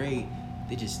since 10th grade,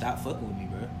 they just stopped fucking with me,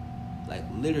 bro. Like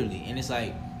literally. And it's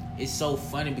like it's so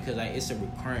funny because like it's a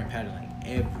recurring pattern like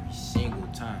every single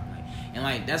time. Like and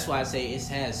like that's why I say it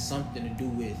has something to do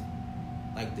with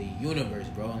like the universe,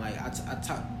 bro. And like I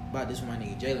talked about this with my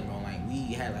nigga Jalen, bro. Like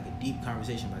we had like a deep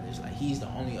conversation about this. Like he's the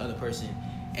only other person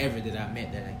ever that I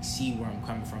met that like see where I'm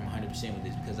coming from 100% with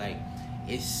this, because like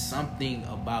it's something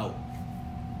about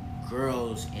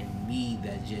girls and me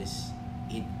that just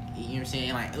it, you know what I'm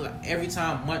saying? Like every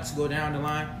time months go down the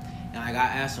line and like I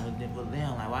ask them, well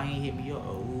damn, like why ain't hit me up?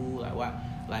 Ooh, like why?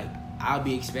 Like I'll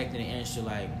be expecting an answer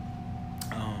like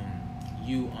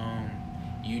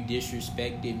you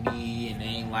disrespected me and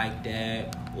ain't like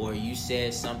that, or you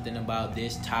said something about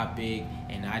this topic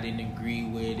and I didn't agree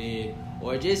with it,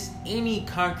 or just any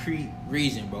concrete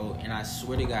reason, bro. And I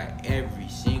swear to God, every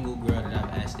single girl that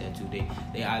I've asked that to,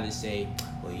 they either say,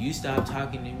 well, you stopped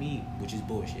talking to me, which is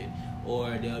bullshit,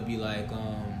 or they'll be like,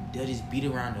 they'll just beat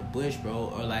around the bush,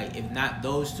 bro, or like if not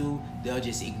those two, they'll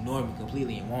just ignore me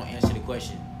completely and won't answer the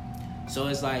question. So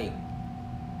it's like,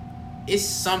 it's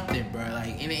something, bro.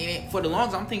 Like, and for the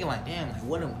longest, I'm thinking like, damn, like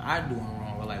what am I doing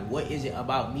wrong, or like what is it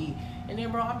about me? And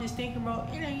then, bro, I'm just thinking, bro,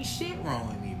 it ain't shit wrong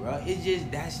with me, bro. It's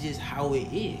just, that's just how it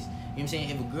is. You know what I'm saying?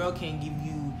 If a girl can't give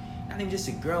you, not even just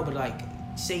a girl, but like,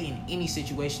 say in any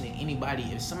situation, in anybody,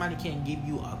 if somebody can't give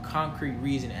you a concrete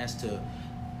reason as to,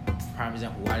 for prime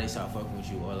example, why they start fucking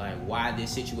with you, or like why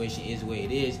this situation is the way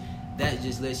it is, that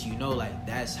just lets you know, like,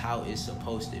 that's how it's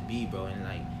supposed to be, bro. And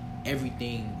like,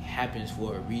 everything happens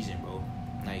for a reason, bro.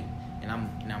 Like, and I'm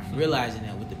realizing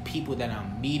that with the people that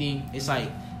I'm meeting, it's like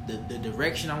the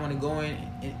direction I want to go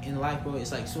in life, bro.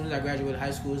 It's like as soon as I graduated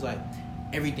high school, it's like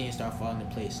everything started falling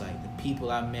into place. Like the people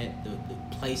I met, the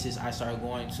places I started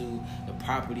going to, the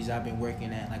properties I've been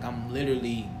working at. Like I'm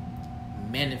literally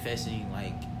manifesting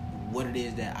like what it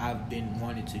is that I've been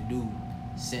wanting to do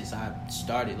since I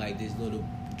started like this little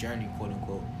journey, quote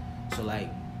unquote. So like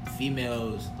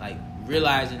females, like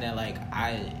realizing that like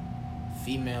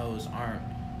females aren't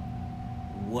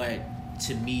what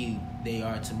to me they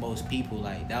are to most people,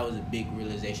 like that was a big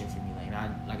realization for me.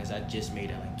 Like I said, I just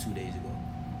made that like 2 days ago.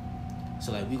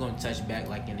 So like we're gonna touch back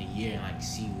like in a year and like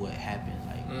see what happens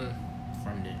like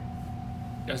from there.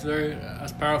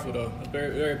 That's powerful though. That's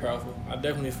very, very powerful. I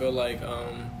definitely feel like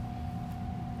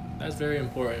that's very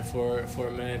important for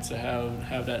a man to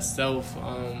have that self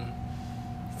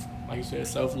like you said,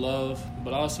 self-love,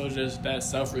 but also just that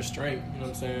self-restraint, you know what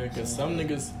I'm saying? Because some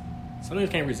niggas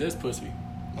can't resist pussy.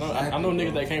 I know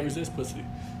niggas that can't resist pussy.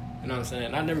 You know what I'm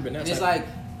saying? I've never been that and type. It's like,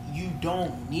 you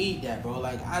don't need that, bro.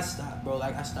 Like, I stopped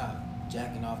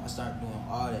jacking off. I started doing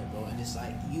all that, bro. And it's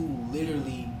like, you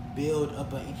literally build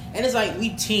up and it's like, we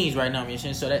teens right now, you know what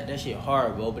I'm saying? So that shit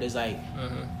hard, bro. But it's like,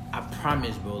 I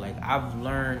promise, bro, like, I've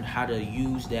learned how to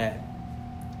use that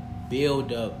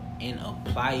build up and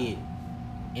apply it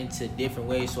into different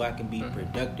ways so I can be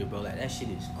productive, bro. Like that shit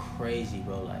is crazy,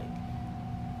 bro. Like,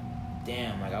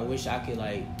 damn, like I wish I could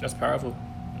like. That's powerful.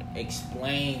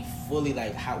 explain fully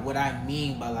like what I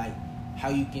mean by like how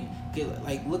you can get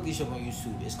like look this up on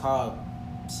YouTube. It's called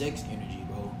sex energy,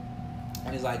 bro.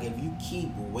 And it's like if you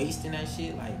keep wasting that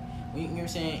shit, like you know what I'm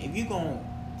saying. If you gon'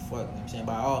 fuck, you know what I'm saying,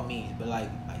 by all means, but like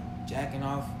jacking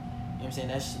off. You know what I'm saying?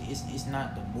 That shit, it's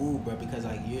not the move, bro, because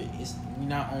like you're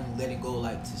not only letting go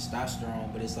like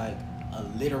testosterone, but it's like a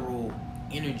literal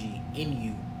energy in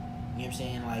you. You know what I'm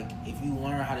saying? Like if you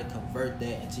learn how to convert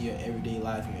that into your everyday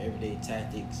life, your everyday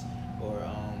tactics, or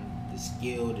the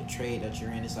skill, the trade that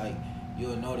you're in, it's like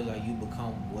you'll notice like you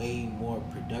become way more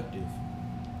productive.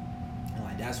 And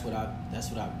like that's what I've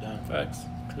done. Facts.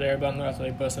 Cause everybody knows after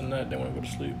they bust a nut, they want to go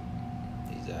to sleep.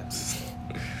 Exactly.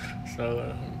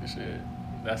 So shit.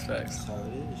 That's facts. That's how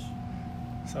it is.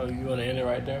 So you want to end it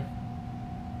right there?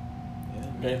 Yeah.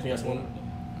 Got anything else?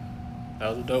 That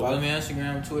was a dope Follow one. me on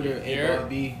Instagram, Twitter,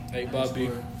 ABobB.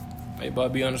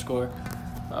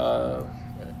 ABobB_.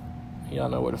 Y'all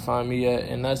know where to find me at.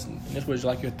 And this was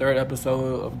like your third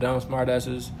episode of Dumb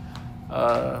Smartasses.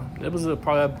 It was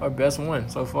probably our best one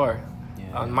so far.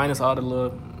 Yeah. Minus all the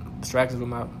little distractions with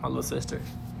my little sister. You know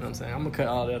what I'm saying? I'm going to cut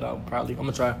all that out probably. I'm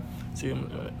going to try. I'm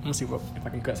gonna see if I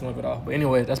can cut some of it off. But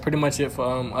anyway, that's pretty much it for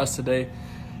us today.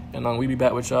 And we'll be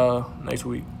back with y'all next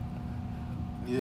week.